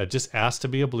that just asked to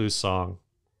be a blues song.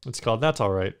 It's called That's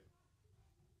All Right.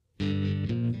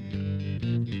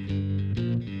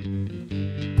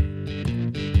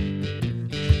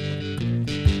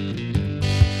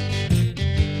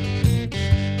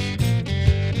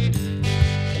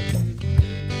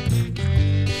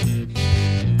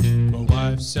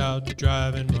 Wife's out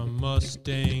driving my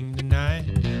Mustang tonight.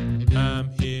 I'm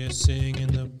here singing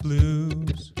the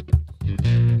blues.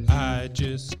 I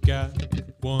just got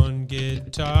one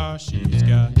guitar. She's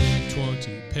got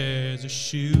 20 pairs of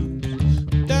shoes.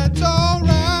 That's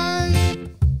alright.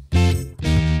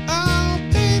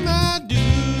 I'll pay my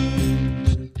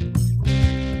dues.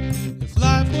 If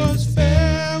life was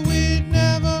fair, we'd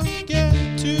never get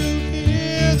to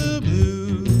hear the blues.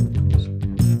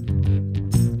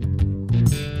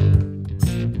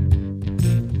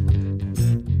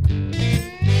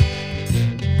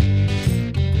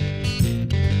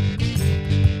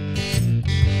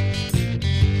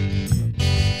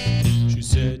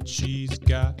 said she's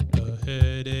got a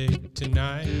headache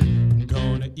tonight.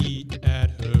 Gonna eat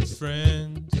at her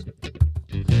friend's.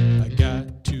 I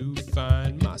got to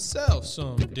find myself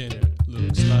some dinner.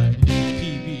 Looks like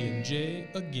PB&J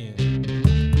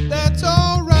again. That's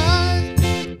alright.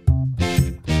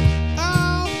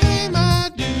 I'll pay my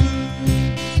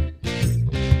dues.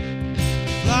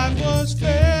 If life was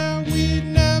fair, we'd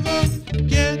never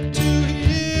get to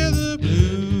hear the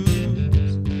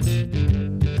blues.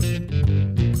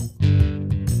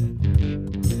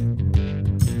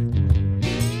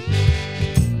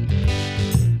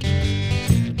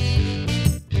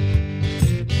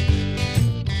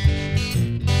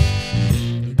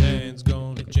 The band's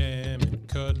gonna jam and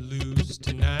cut loose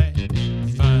tonight.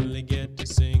 Finally get to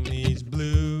sing these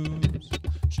blues.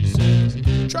 She says,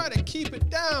 try to keep it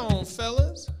down,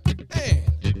 fellas.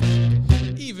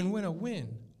 And even when I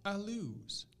win, I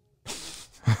lose.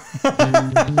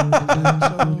 That's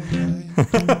alright.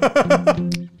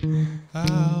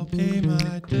 I'll pay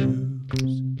my dues.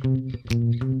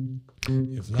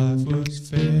 If life was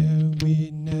fair,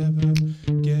 we'd never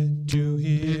get to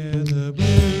hear the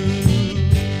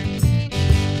blues.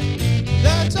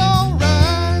 That's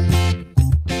alright.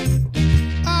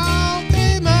 I'll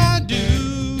pay my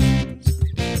dues.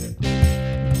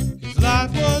 If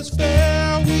life was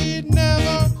fair, we'd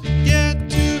never get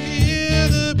to hear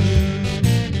the blues.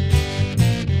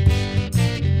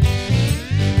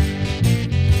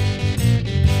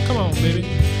 Come on, baby.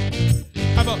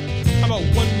 How about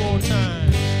one more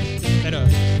time at a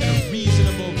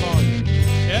reasonable volume?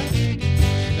 Yeah?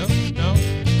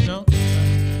 No.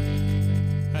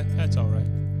 That's all right.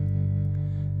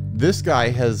 This guy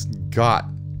has got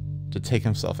to take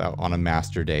himself out on a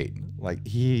master date. Like,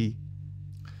 he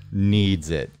needs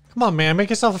it. Come on, man.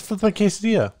 Make yourself a flippin'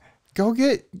 quesadilla. Go to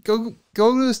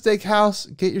the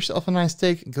steakhouse, get yourself a nice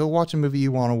steak, go watch a movie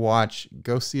you want to watch,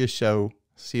 go see a show,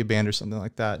 see a band or something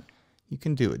like that. You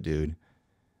can do it, dude.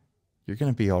 You're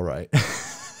going to be all right.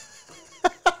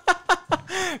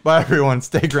 Bye, everyone.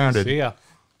 Stay grounded. See ya.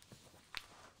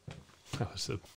 That was